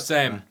 Oh no,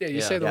 same. Yeah, you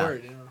Yeah. say the Yeah.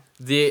 word.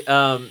 You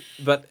know.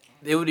 But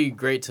it would be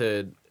great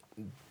to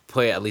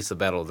play at least the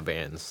battle of the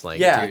bands. Like,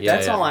 Yeah, dude,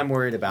 that's all I'm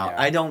worried about.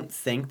 Yeah. I don't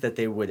think that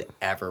they would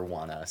ever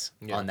want us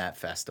Yeah. on that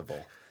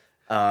festival.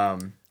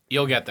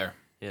 You'll get there.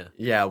 Yeah.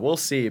 Yeah, we'll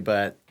see,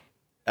 but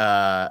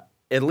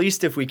at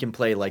least if we can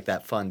play like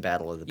that fun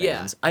battle of the Yeah.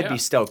 bands, I'd Yeah. be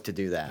stoked to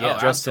do that. Yeah,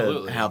 just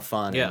absolutely. to have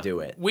fun Yeah. and do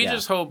it. We Yeah.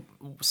 just hope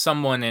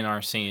someone in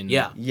our scene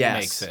Yeah. Yes.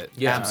 makes it.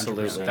 Yeah,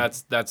 absolutely.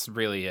 That's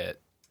really it.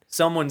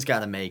 Someone's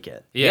got to make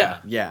it. Yeah.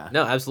 Yeah.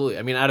 No, absolutely.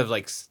 I mean, out of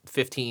like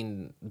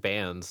 15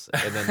 bands,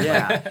 and then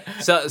Yeah.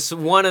 so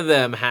one of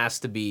them has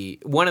to be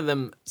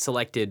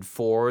selected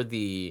for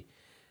the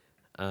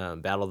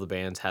battle of the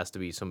bands has to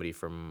be somebody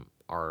from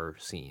our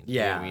scene. You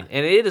know what Yeah. I mean,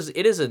 and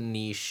it is a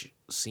niche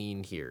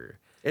scene here.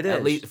 It At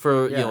is. least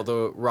for Yeah.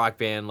 the rock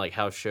band like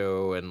House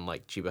Show and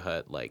like Chiba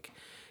Hut, like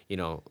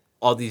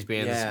all these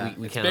bands. Yeah.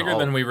 We It's kind of bigger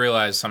than we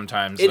realize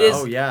sometimes. It though. is.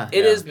 Oh, yeah.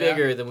 It Yeah. is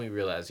bigger than we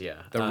realize.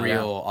 Yeah. The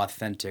real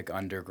authentic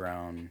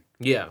underground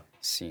Yeah.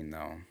 scene,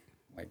 though.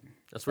 Like,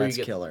 That's where That's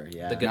you get killer.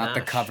 Yeah. the not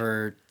the ganache.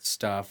 cover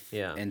stuff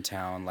Yeah. in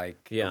town,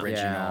 like Yeah.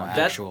 original, Yeah. That-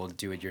 actual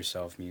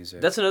do-it-yourself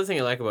music. That's another thing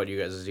I like about you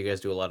guys is you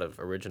guys do a lot of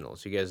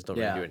originals. You guys don't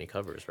Yeah. really do any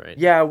covers, right?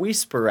 Yeah, we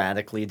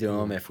sporadically do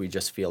them if we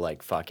just feel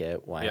like fuck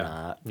it, why Yeah.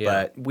 not? Yeah.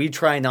 But we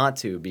try not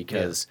to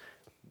because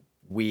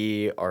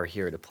we are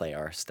here to play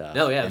our stuff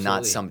No, yeah, and not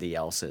absolutely. somebody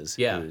else's.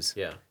 Yeah. Who's,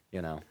 Yeah.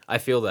 you know. I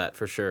feel that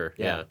for sure.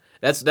 Yeah.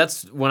 Yeah.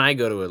 That's when I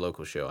go to a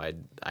local show, I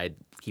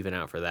keep an eye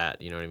out for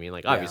that. You know what I mean?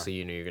 Like obviously,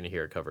 you're gonna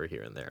hear a cover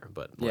here and there,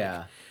 but like,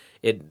 Yeah.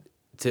 it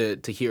to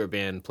hear a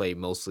band play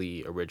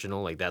mostly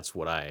original, like that's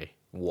what I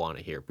want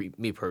to hear.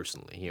 Me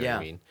personally, you know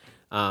what I Yeah.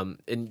 mean?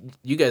 And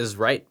you guys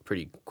write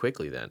pretty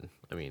quickly then.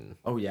 I mean,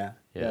 Oh yeah.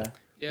 Yeah.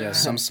 yeah,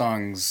 some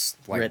songs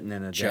like Written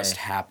in a just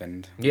day.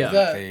 happened. Yeah.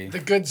 They- The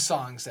good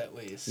songs at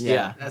least.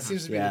 Yeah. That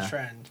seems to be Yeah. the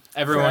trend.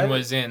 Everyone Fred?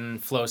 was in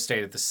flow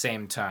state at the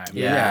same time.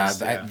 Yeah.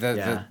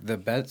 The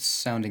best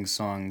sounding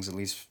songs, at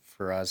least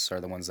for us, are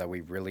the ones that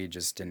we really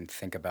just didn't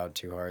think about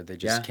too hard. They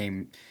just Yeah.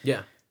 came,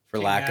 yeah. for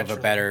Came lack of a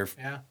naturally. better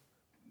Yeah.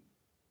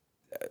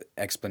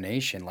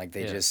 explanation. Like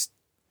they Yeah. just,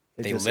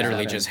 It they just literally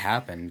happened. just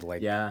happened.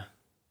 Like Yeah.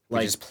 we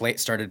Like just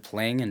started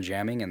playing and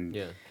jamming, and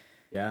Yeah.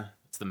 yeah.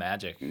 It's the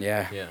magic.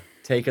 yeah. Yeah.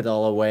 Take It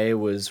All Away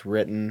was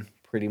written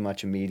pretty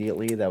much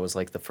immediately. That was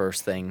like the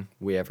first thing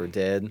we ever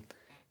did.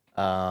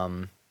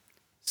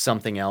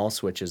 Something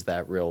Else, which is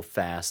that real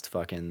fast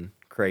fucking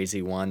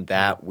crazy one,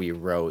 that we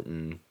wrote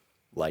in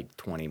like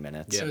 20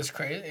 minutes. It was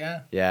crazy,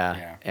 yeah.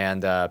 Yeah.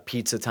 And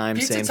Pizza Time,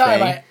 Pizza same Time,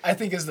 thing. I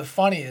think is the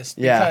funniest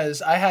Yeah.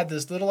 because I had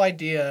this little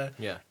idea.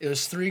 Yeah. It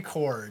was 3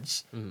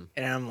 chords, and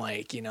I'm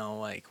like,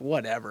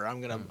 whatever.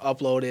 I'm gonna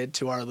upload it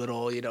to our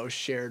little,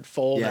 shared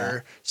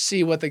folder.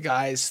 See what the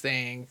guys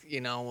think.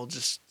 We'll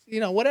just,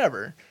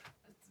 whatever.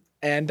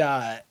 And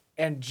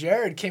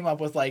Jared came up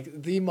with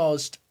like the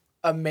most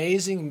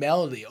amazing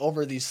melody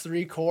over these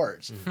 3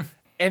 chords.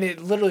 And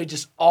it literally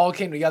just all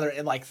came together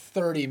in like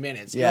 30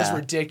 minutes. It was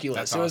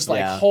ridiculous. It was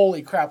like,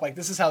 holy crap, like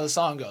this is how the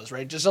song goes,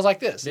 right? Just like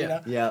this,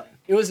 Yeah.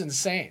 It was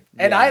insane.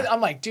 And I'm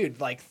like, dude,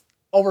 like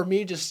over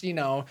me just,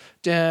 da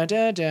da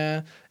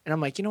da. And I'm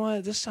like, you know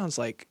what? This sounds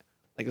like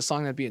a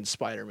song that'd be in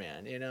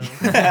Spider-Man, And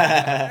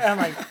I'm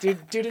like, dude,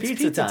 it's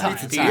pizza time.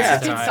 Pizza Pizza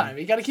time. time.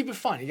 You got to keep it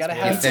fun. You got to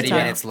have 30 time.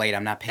 minutes late.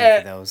 I'm not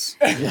paying for those.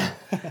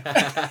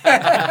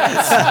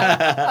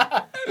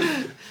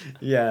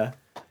 Yeah.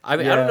 I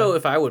mean, I don't know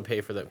if I would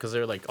pay for them because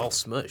they're like all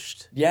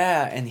smushed.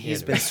 Yeah, and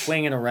he's been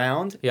swinging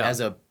around Yeah. as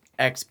a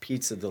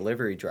ex-pizza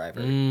delivery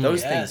driver.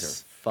 Those things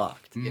are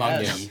fucked.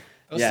 Muggy.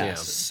 Yeah.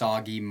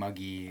 Soggy,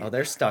 muggy. Oh,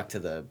 they're stuck to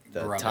the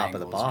top of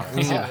the angles, box.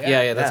 right?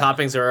 Yeah. The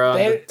toppings are on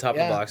the top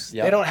of the box.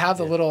 Yeah. They don't have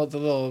the little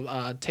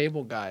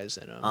table guys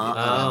in them.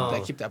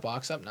 That keep that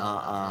box up.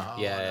 No.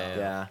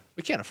 Yeah.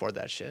 We can't afford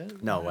that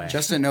shit. No way.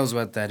 Justin knows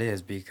what that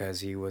is because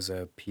he was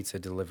a pizza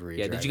delivery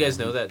Yeah, driver. did you guys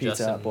know that, Pizza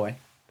Justin? Hut boy.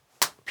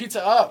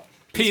 Pizza up.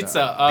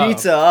 Pizza up.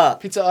 Pizza up.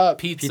 Pizza up.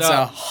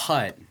 Pizza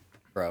Hut,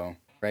 bro,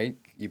 right?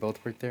 You both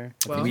worked there?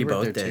 I think we you worked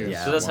both there did, too.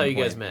 yeah. So that's at how one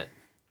you guys point. met.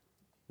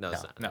 No,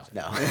 it's not.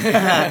 No.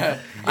 No.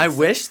 I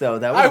wish, though.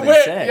 That would I have been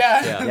went. sick.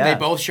 Yeah. Yeah. They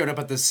both showed up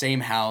at the same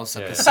house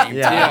at Yeah. the same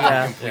Yeah. time.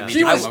 Yeah. Completely He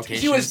different was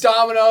locations.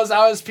 Domino's.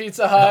 I was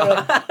Pizza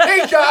Hut.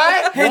 Hey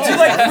guy. Hey, do you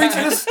like Preach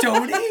of the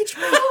Stone Age,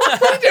 bro?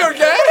 What you doing,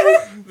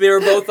 guy? They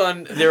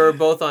were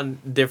both on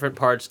different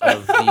parts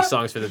of the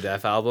Songs for the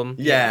Deaf album.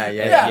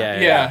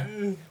 Yeah.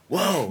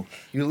 Whoa.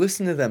 You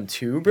listen to them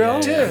too,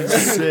 bro? Yeah.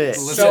 Sick.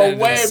 Listening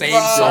to way, the same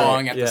bro.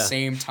 song at Yeah. the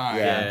same time.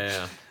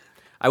 Yeah.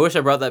 I wish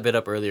I brought that bit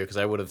up earlier because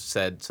I would have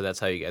said, so that's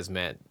how you guys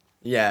met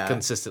Yeah.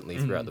 consistently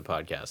throughout the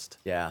podcast.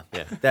 Yeah.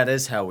 Yeah. That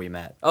is how we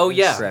met. Oh,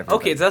 yeah. For everybody.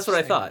 Okay, that's what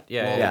I thought.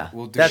 Yeah. Yeah.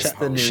 We'll do That's that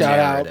the new post. Shout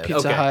out narrative.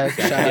 Pizza Okay. Hut.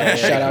 Yeah.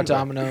 Shout out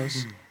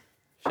Domino's.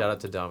 Shout out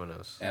to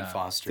Domino's. And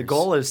Foster's. The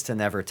goal is to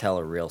never tell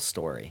a real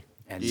story.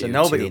 And So YouTube.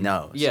 nobody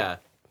knows. Yeah.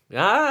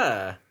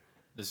 Ah.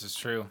 This is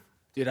true.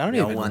 Dude, I don't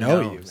No even one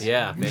know knows. you.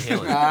 Yeah. Van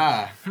Halen.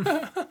 Ah.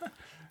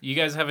 You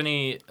guys have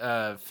any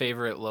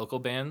favorite local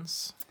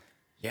bands?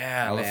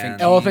 Yeah, Elephant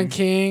man. Elephant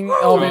King,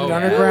 Elevated yeah.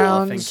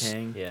 Underground. Elephant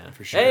King. Yeah.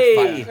 For sure.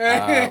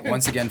 Hey.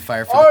 Once again,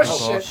 fire for Oh, the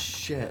people. shit.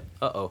 Shit.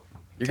 Uh-oh.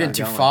 You're getting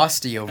too Going.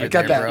 frosty over You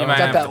there, got that- bro. You might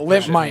got have that to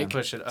limp push it- mic.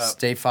 Push it up.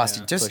 Stay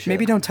frosty. Just Push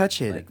maybe it. don't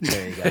touch it.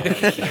 There you go.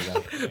 There you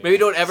go. Maybe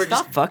don't ever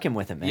Stop just. fucking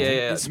with it, man.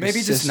 Yeah. Maybe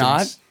just Systems.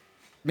 not.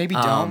 Maybe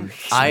don't.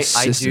 I do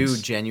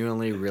Systems.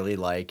 genuinely really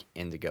like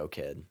Indigo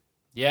Kid.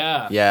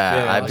 Yeah.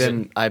 Yeah,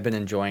 Yeah, I've been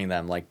enjoying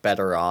them. Like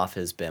Better Off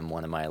has been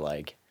one of my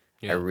like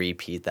Yeah. I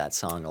repeat that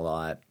song a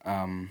lot.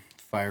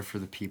 Fire for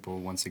the people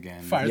once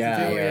again. Fire for the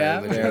people, yeah.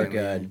 They're legitimately.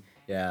 good.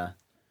 Yeah.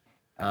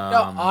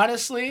 No,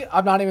 honestly,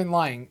 I'm not even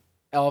lying.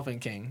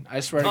 Elephant King. I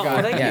swear to Oh,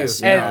 God. thank you.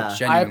 Yes, And no, I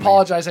genuinely.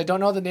 apologize. I don't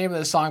know the name of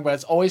the song, but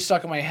it's always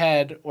stuck in my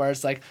head where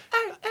it's like,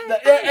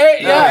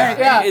 yeah.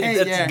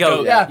 That's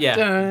Goat. Yeah.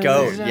 Yeah.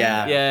 Goat.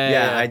 Yeah.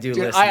 Yeah. I do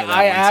Dude, listen to that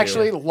I one, too.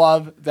 actually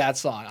love that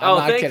song. I'm Oh,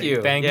 not thank kidding.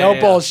 you. Thank No you.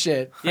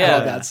 bullshit. I Yeah.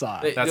 love that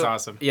song. That's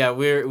awesome. Yeah,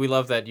 we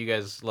love that you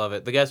guys love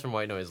it. The guys from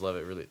White Noise love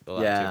it really a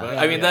lot Yeah. too. But,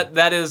 Yeah, I mean yeah.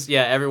 that is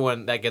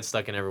everyone that gets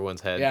stuck in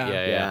everyone's head. Yeah.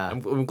 Yeah.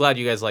 I'm glad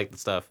you guys like the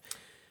stuff.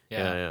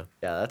 Yeah.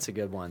 Yeah, that's a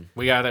good one.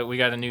 We got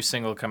a new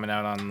single coming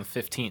out on the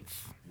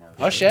 15th.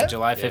 Oh shit.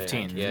 July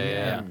 15th.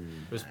 Yeah.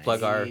 Just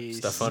plug our Nice.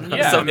 stuff on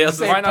Yeah, somebody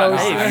else's. why not?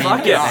 post. Hey, I mean,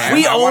 fuck yeah, it.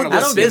 We I own wanna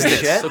this listen to business,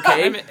 shit. okay?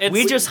 I mean, it's-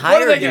 We just what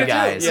are they hired you gonna do?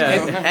 guys.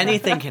 Yeah.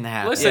 Anything can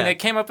happen. Listen, Yeah. it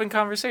came up in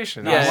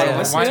conversation. Yeah, I wanna yeah.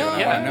 listen to it. Yeah.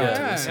 Yeah. I know what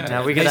to listen to.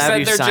 Now we They gotta have said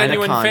you they're sign a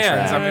genuine contract.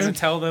 fans. I'm going to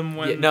tell them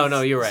when. Yeah,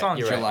 no, you're right. songs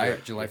You're are.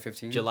 right. July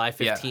 15th. July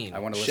 15th. I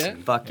want to Shit.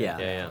 listen. Fuck yeah.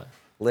 Yeah.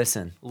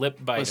 Listen. Lip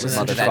Bite.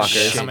 Listen to That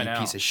Motherfuckers. shitty coming out.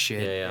 piece of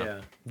shit.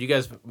 Yeah. You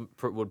guys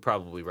would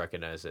probably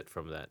recognize it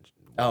from that.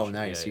 Oh,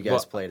 nice. You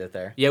guys played it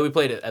there. Yeah, we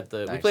played it at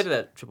we Nice. played it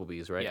at Triple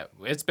B's, right? Yeah,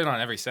 it's been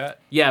on every set.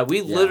 Yeah,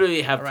 we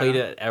literally have Right played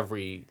on. it at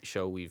every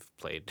show we've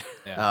played.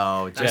 Yeah.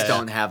 Oh, just Yeah.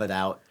 don't have it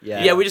out.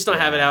 Yeah. Yeah, we just don't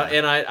have it out,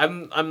 and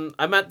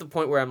I'm at the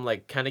point where I'm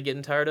like kind of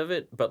getting tired of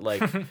it, but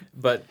like,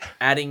 but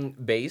adding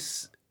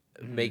bass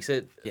makes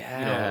it,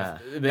 Yeah.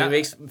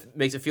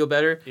 makes it feel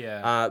better.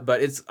 Yeah.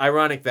 But it's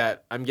ironic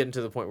that I'm getting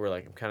to the point where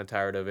like I'm kind of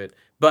tired of it,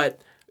 but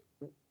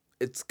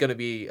it's gonna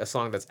be a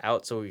song that's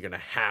out, so we're gonna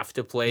have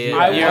to play it.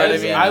 I you know what I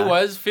was mean? I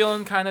was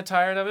feeling kind of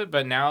tired of it,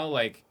 but now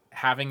like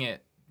having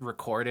it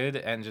recorded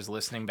and just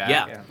listening back.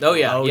 Yeah. Oh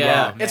yeah. Oh,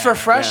 yeah. yeah. It's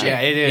refreshing. Yeah,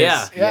 it is.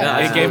 Yeah. Yeah. It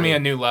absolutely. gave me a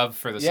new love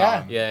for the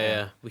Yeah. song.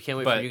 Yeah. We can't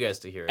wait for But you guys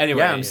to hear it.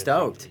 anyway, Yeah, I'm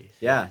stoked.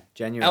 Yeah,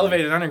 genuinely.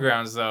 Elevated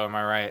Undergrounds, though, am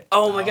I right?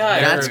 Oh my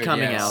god. That's They're-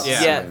 coming yes. out.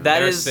 Yeah, soon. that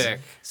They're is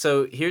sick.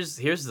 So here's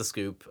the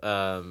scoop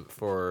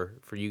for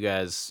you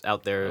guys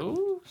out there.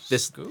 Ooh,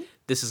 This scoop.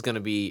 this is gonna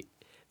be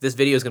this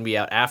video is going to be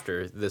out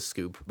after this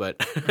scoop,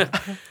 but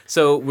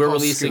so we're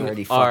releasing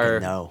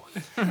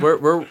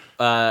we're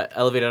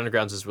Elevated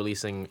Undergrounds is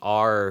releasing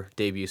our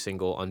debut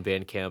single on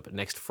Bandcamp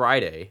next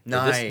Friday.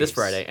 Nice. This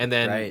Friday, and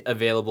then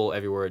available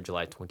everywhere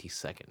July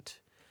 22nd.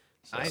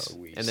 So, Nice.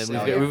 And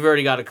then we've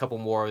already got a couple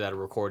more that are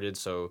recorded,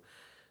 so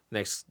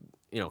next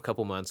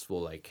couple months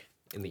we'll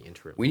in the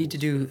interim. We need to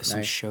do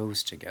some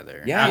shows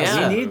together.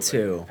 Yeah, we need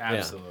to.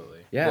 Absolutely.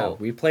 Yeah, Well,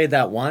 we played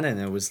that one, and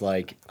it was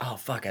like, oh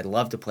fuck, I'd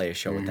love to play a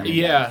show with them.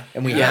 Yeah.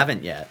 and we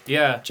haven't yet.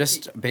 Yeah.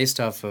 Just based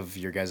off of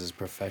your guys'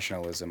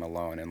 professionalism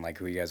alone and like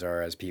who you guys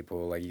are as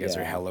people, like you guys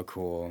are hella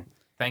cool.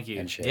 Thank you.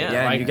 And shit.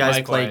 Yeah. And you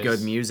guys play likewise.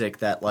 good music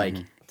that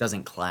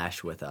doesn't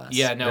clash with us.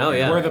 Yeah, no,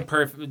 we're the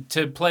perfect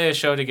to play a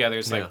show together.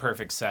 It's like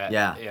perfect set.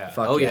 Yeah.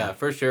 Fuck Oh yeah,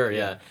 for sure.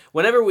 Yeah.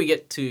 Whenever we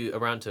get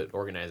around to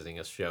organizing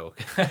a show,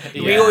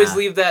 we always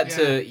leave that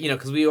to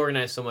because we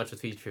organize so much with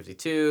Feature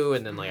 52,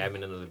 and then I'm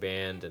in another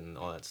band and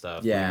all that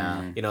stuff.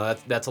 Yeah.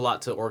 That's a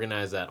lot to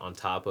organize that on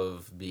top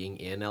of being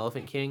in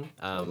Elephant King.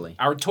 Totally.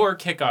 Our tour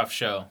kickoff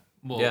show.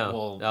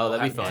 We'll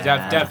that'd be fun.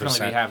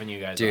 Definitely be having you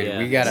guys. Dude, on.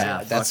 we gotta.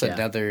 Yeah, that's fuck yeah.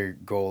 another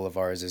goal of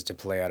ours is to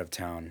play out of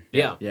town.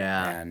 Yeah.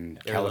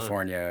 And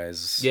California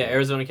is. Yeah,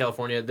 Arizona,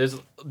 California. There's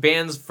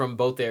bands from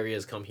both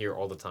areas come here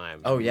all the time.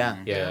 Oh yeah.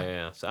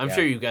 Yeah. So I'm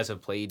sure you guys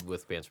have played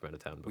with bands from out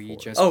of town before. We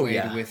just played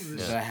with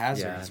Yeah. the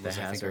Hazards. Yeah, was the I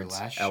think our Hazards,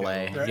 last LA.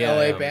 show. They're Yeah,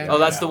 LA yeah. band. Oh,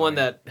 that's the one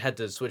that had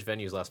to switch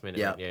venues last minute.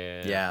 Yeah.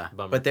 Yeah.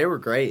 Bummer. But they were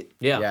great.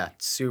 Yeah. Yeah.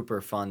 Super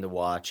fun to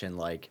watch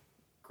and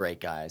great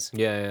guys.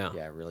 Yeah.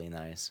 Yeah, really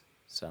nice.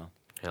 So.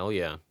 Hell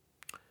yeah.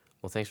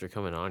 Well, thanks for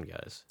coming on,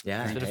 guys.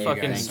 Yeah. It's been a hey,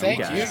 fucking guys. Thank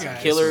you,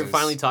 guys. killer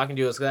finally talking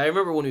to us. 'Cause I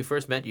remember when we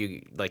first met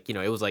you,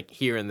 it was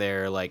here and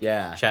there,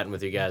 chatting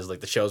with you guys,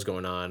 the show's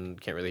going on.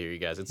 Can't really hear you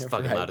guys. It's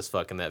fucking loud as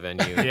fuck in that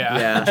venue.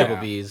 Yeah. Triple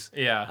B's.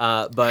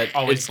 Yeah. But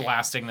Always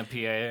blasting the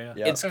PA.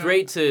 Yeah. it's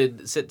great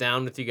to sit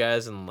down with you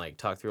guys and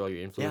talk through all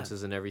your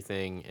influences and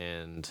everything.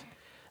 And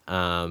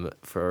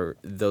for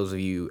those of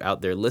you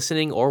out there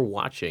listening or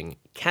watching,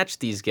 catch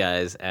these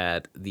guys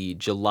at the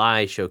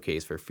July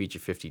showcase for Feature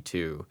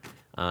 52.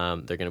 They're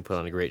going to put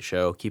on a great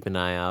show. Keep an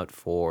eye out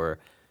for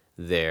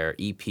their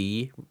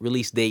EP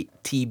release date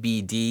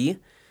TBD.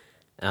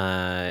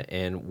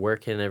 And where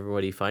can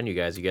everybody find you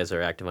guys? You guys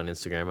are active on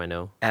Instagram, I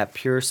know. At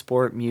Pure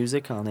Sport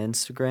Music on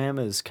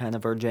Instagram is kind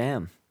of our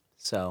jam.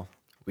 So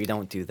we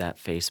don't do that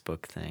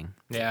Facebook thing.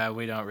 Yeah,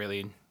 we don't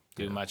really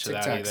do much of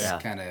that either.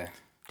 TikTok's kind of.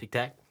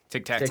 Tic-tac?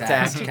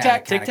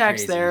 Tic-tac.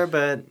 Tic-tac's there,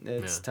 but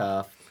it's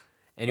tough.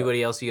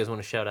 Anybody else you guys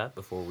want to shout out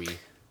before we...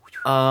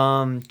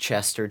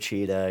 Chester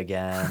Cheetah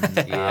again.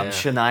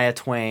 Shania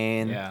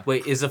Twain. Yeah.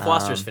 Wait, is the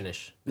Foster's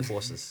finish? The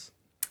Foster's.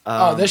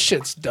 This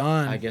shit's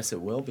done. I guess it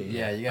will be.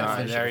 Yeah, you gotta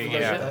finish There it. you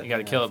go. You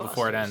gotta kill it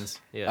before it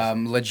ends. Yeah.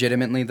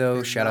 Legitimately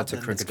though, shout out to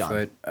nothing that's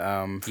Crooked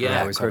Foot. For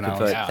Yeah, always helping Crooked out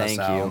Foot, us thank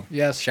out. you.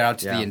 Yes. Shout out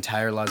to Yeah. the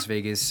entire Las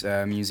Vegas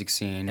music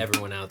scene.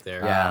 Everyone out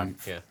there.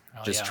 Yeah.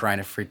 Just trying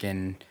to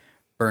freaking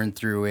burn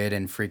through it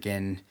and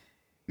freaking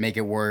make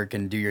it work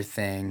and do your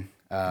thing.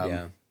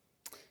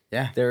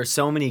 Yeah. There are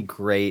so many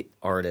great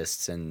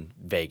artists in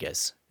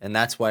Vegas, and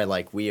that's why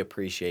we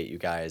appreciate you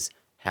guys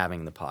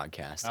having the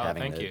podcast,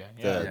 having thank the,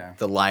 you.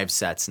 the live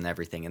sets and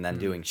everything, and then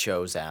doing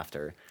shows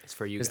after. It's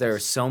for you Because guys. there are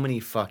so many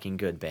fucking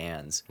good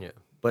bands. Yeah.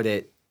 But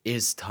it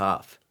is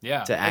tough.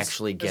 Yeah. To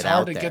actually get it's out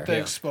hard to there. get the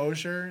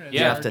exposure. It's You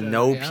have hard to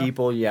know yeah.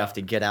 people. You have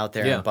to get out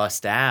there Yeah. and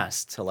bust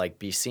ass to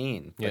be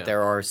seen. But Yeah.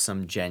 there are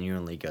some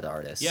genuinely good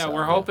artists. Yeah, so-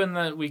 we're hoping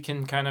that we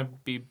can kind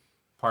of be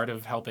part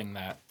of helping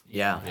that.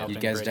 Yeah. You helping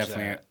guys bridge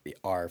definitely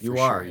are. For You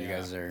sure. are, You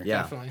guys are.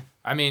 Yeah. Definitely.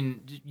 I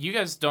mean, you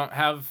guys don't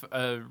have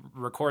a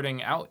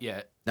recording out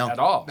yet No. at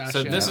all. Not So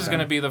yet. this is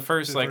going to be the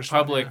first The first one,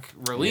 public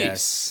release.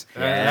 Yes.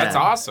 That's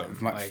awesome.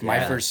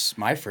 My first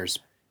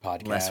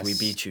podcast. Unless we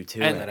beat you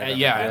to And,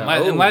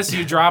 it. unless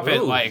you drop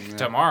it Ooh.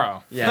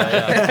 tomorrow.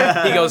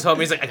 Yeah. He goes home.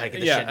 He's like, I gotta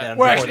get this shit down.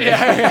 We're actually,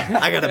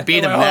 I gotta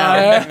beat him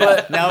now.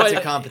 Now it's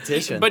a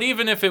competition. But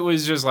even if it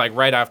was just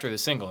right after the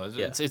single,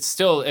 it's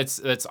still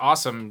it's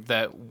awesome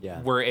that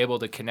we're able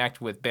to connect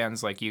with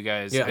bands like you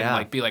guys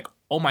and be like,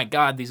 oh my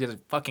god, these guys are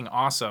fucking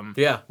awesome.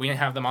 Yeah. We didn't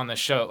have them on the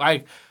show.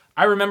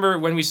 I remember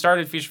when we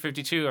started Feature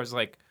 52, I was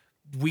like,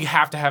 we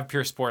have to have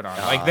Pure Sport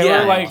on. They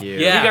were like,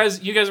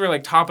 you guys were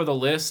top of the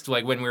list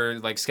when we were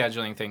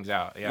scheduling things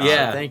out. Yeah.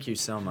 Yeah. Thank you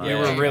so much. We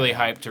were really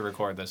hyped to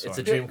record this It's one.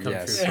 a dream come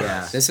Yes. true.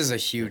 Yeah. This is a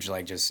huge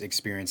just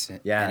experience in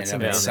it's and of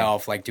amazing.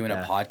 itself. Doing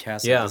a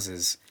podcast. Yeah. This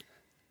is.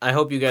 I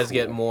hope you guys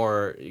get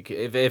more.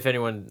 If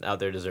anyone out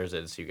there deserves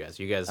it, it's you guys.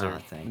 You guys are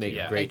thank making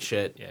you. great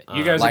shit. Yeah.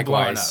 You guys are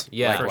blowing up. Likewise.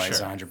 Yeah. for Likewise.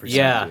 sure. 100%.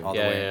 Yeah. All the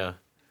way. Yeah.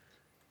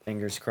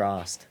 Fingers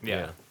crossed.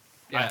 Yeah.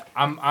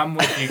 I'm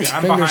with you.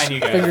 I'm fingers, behind you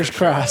guys. fingers for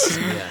sure. crossed.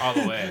 All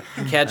the way.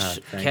 Catch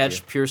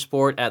you. Pure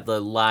Sport at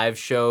the live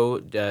show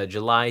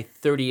July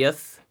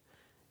 30th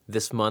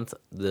this month,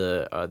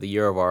 the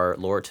year of our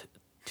Lord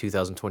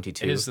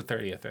 2022. It is the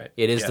 30th, right?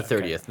 It is the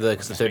 30th.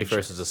 Because the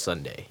 31st is a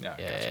Sunday.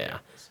 Yeah.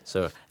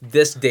 So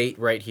this date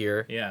right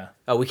here. Yeah.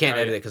 Oh, we can't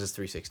edit it because it's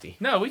 360.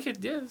 No, we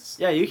could. Yes.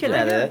 Yeah, you can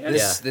edit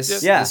it.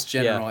 This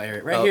general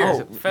area right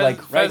here.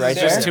 Fez is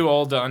just too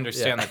old to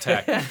understand the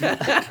tech.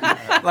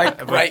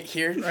 Like right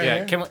here.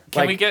 Yeah. Can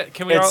we it's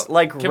all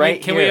like can right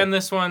we can here. we end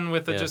this one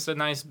with just a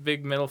nice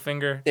big middle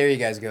finger? There you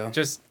guys go.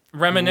 Just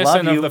reminiscent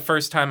Love of you. the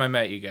first time I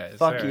met you guys.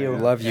 Fuck you.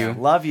 Love you.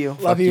 Love you.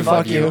 Love you.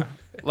 Fuck you.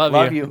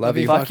 Love you. Love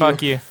you.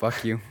 Fuck you.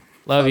 Fuck you.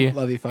 Love you.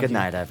 Love you. Fuck Good you.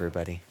 night,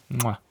 everybody.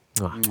 Mwah.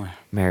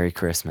 Merry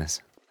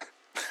Christmas.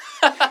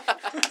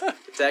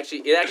 It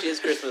actually is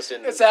Christmas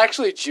in. It's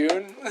actually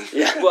June.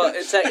 Yeah. Well,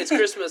 it's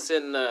Christmas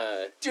in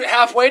Dude,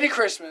 halfway to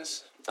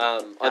Christmas.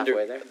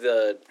 under there?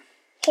 the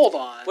Hold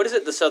on. what is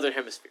it? The Southern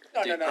Hemisphere.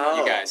 No.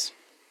 You guys.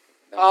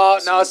 Oh,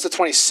 no, it's the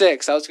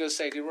 26th. I was going to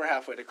say, dude, we're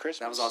halfway to Christmas.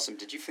 That was awesome.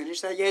 Did you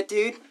finish that yet,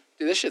 dude?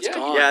 Dude, this shit's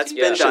gone. Yeah, it's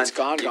been done. Shit's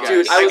gone.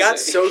 Dude, I got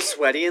so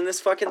sweaty in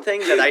this fucking thing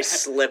that I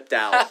slipped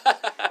out.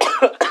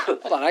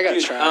 Hold on, I got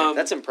to try.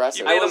 That's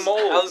impressive. I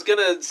was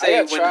gonna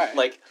say gotta try. when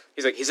like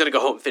he's gonna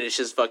go home and finish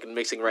his fucking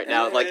mixing right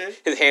now. Like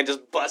his hand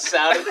just busts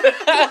out.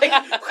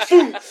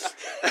 And, like,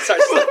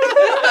 starts.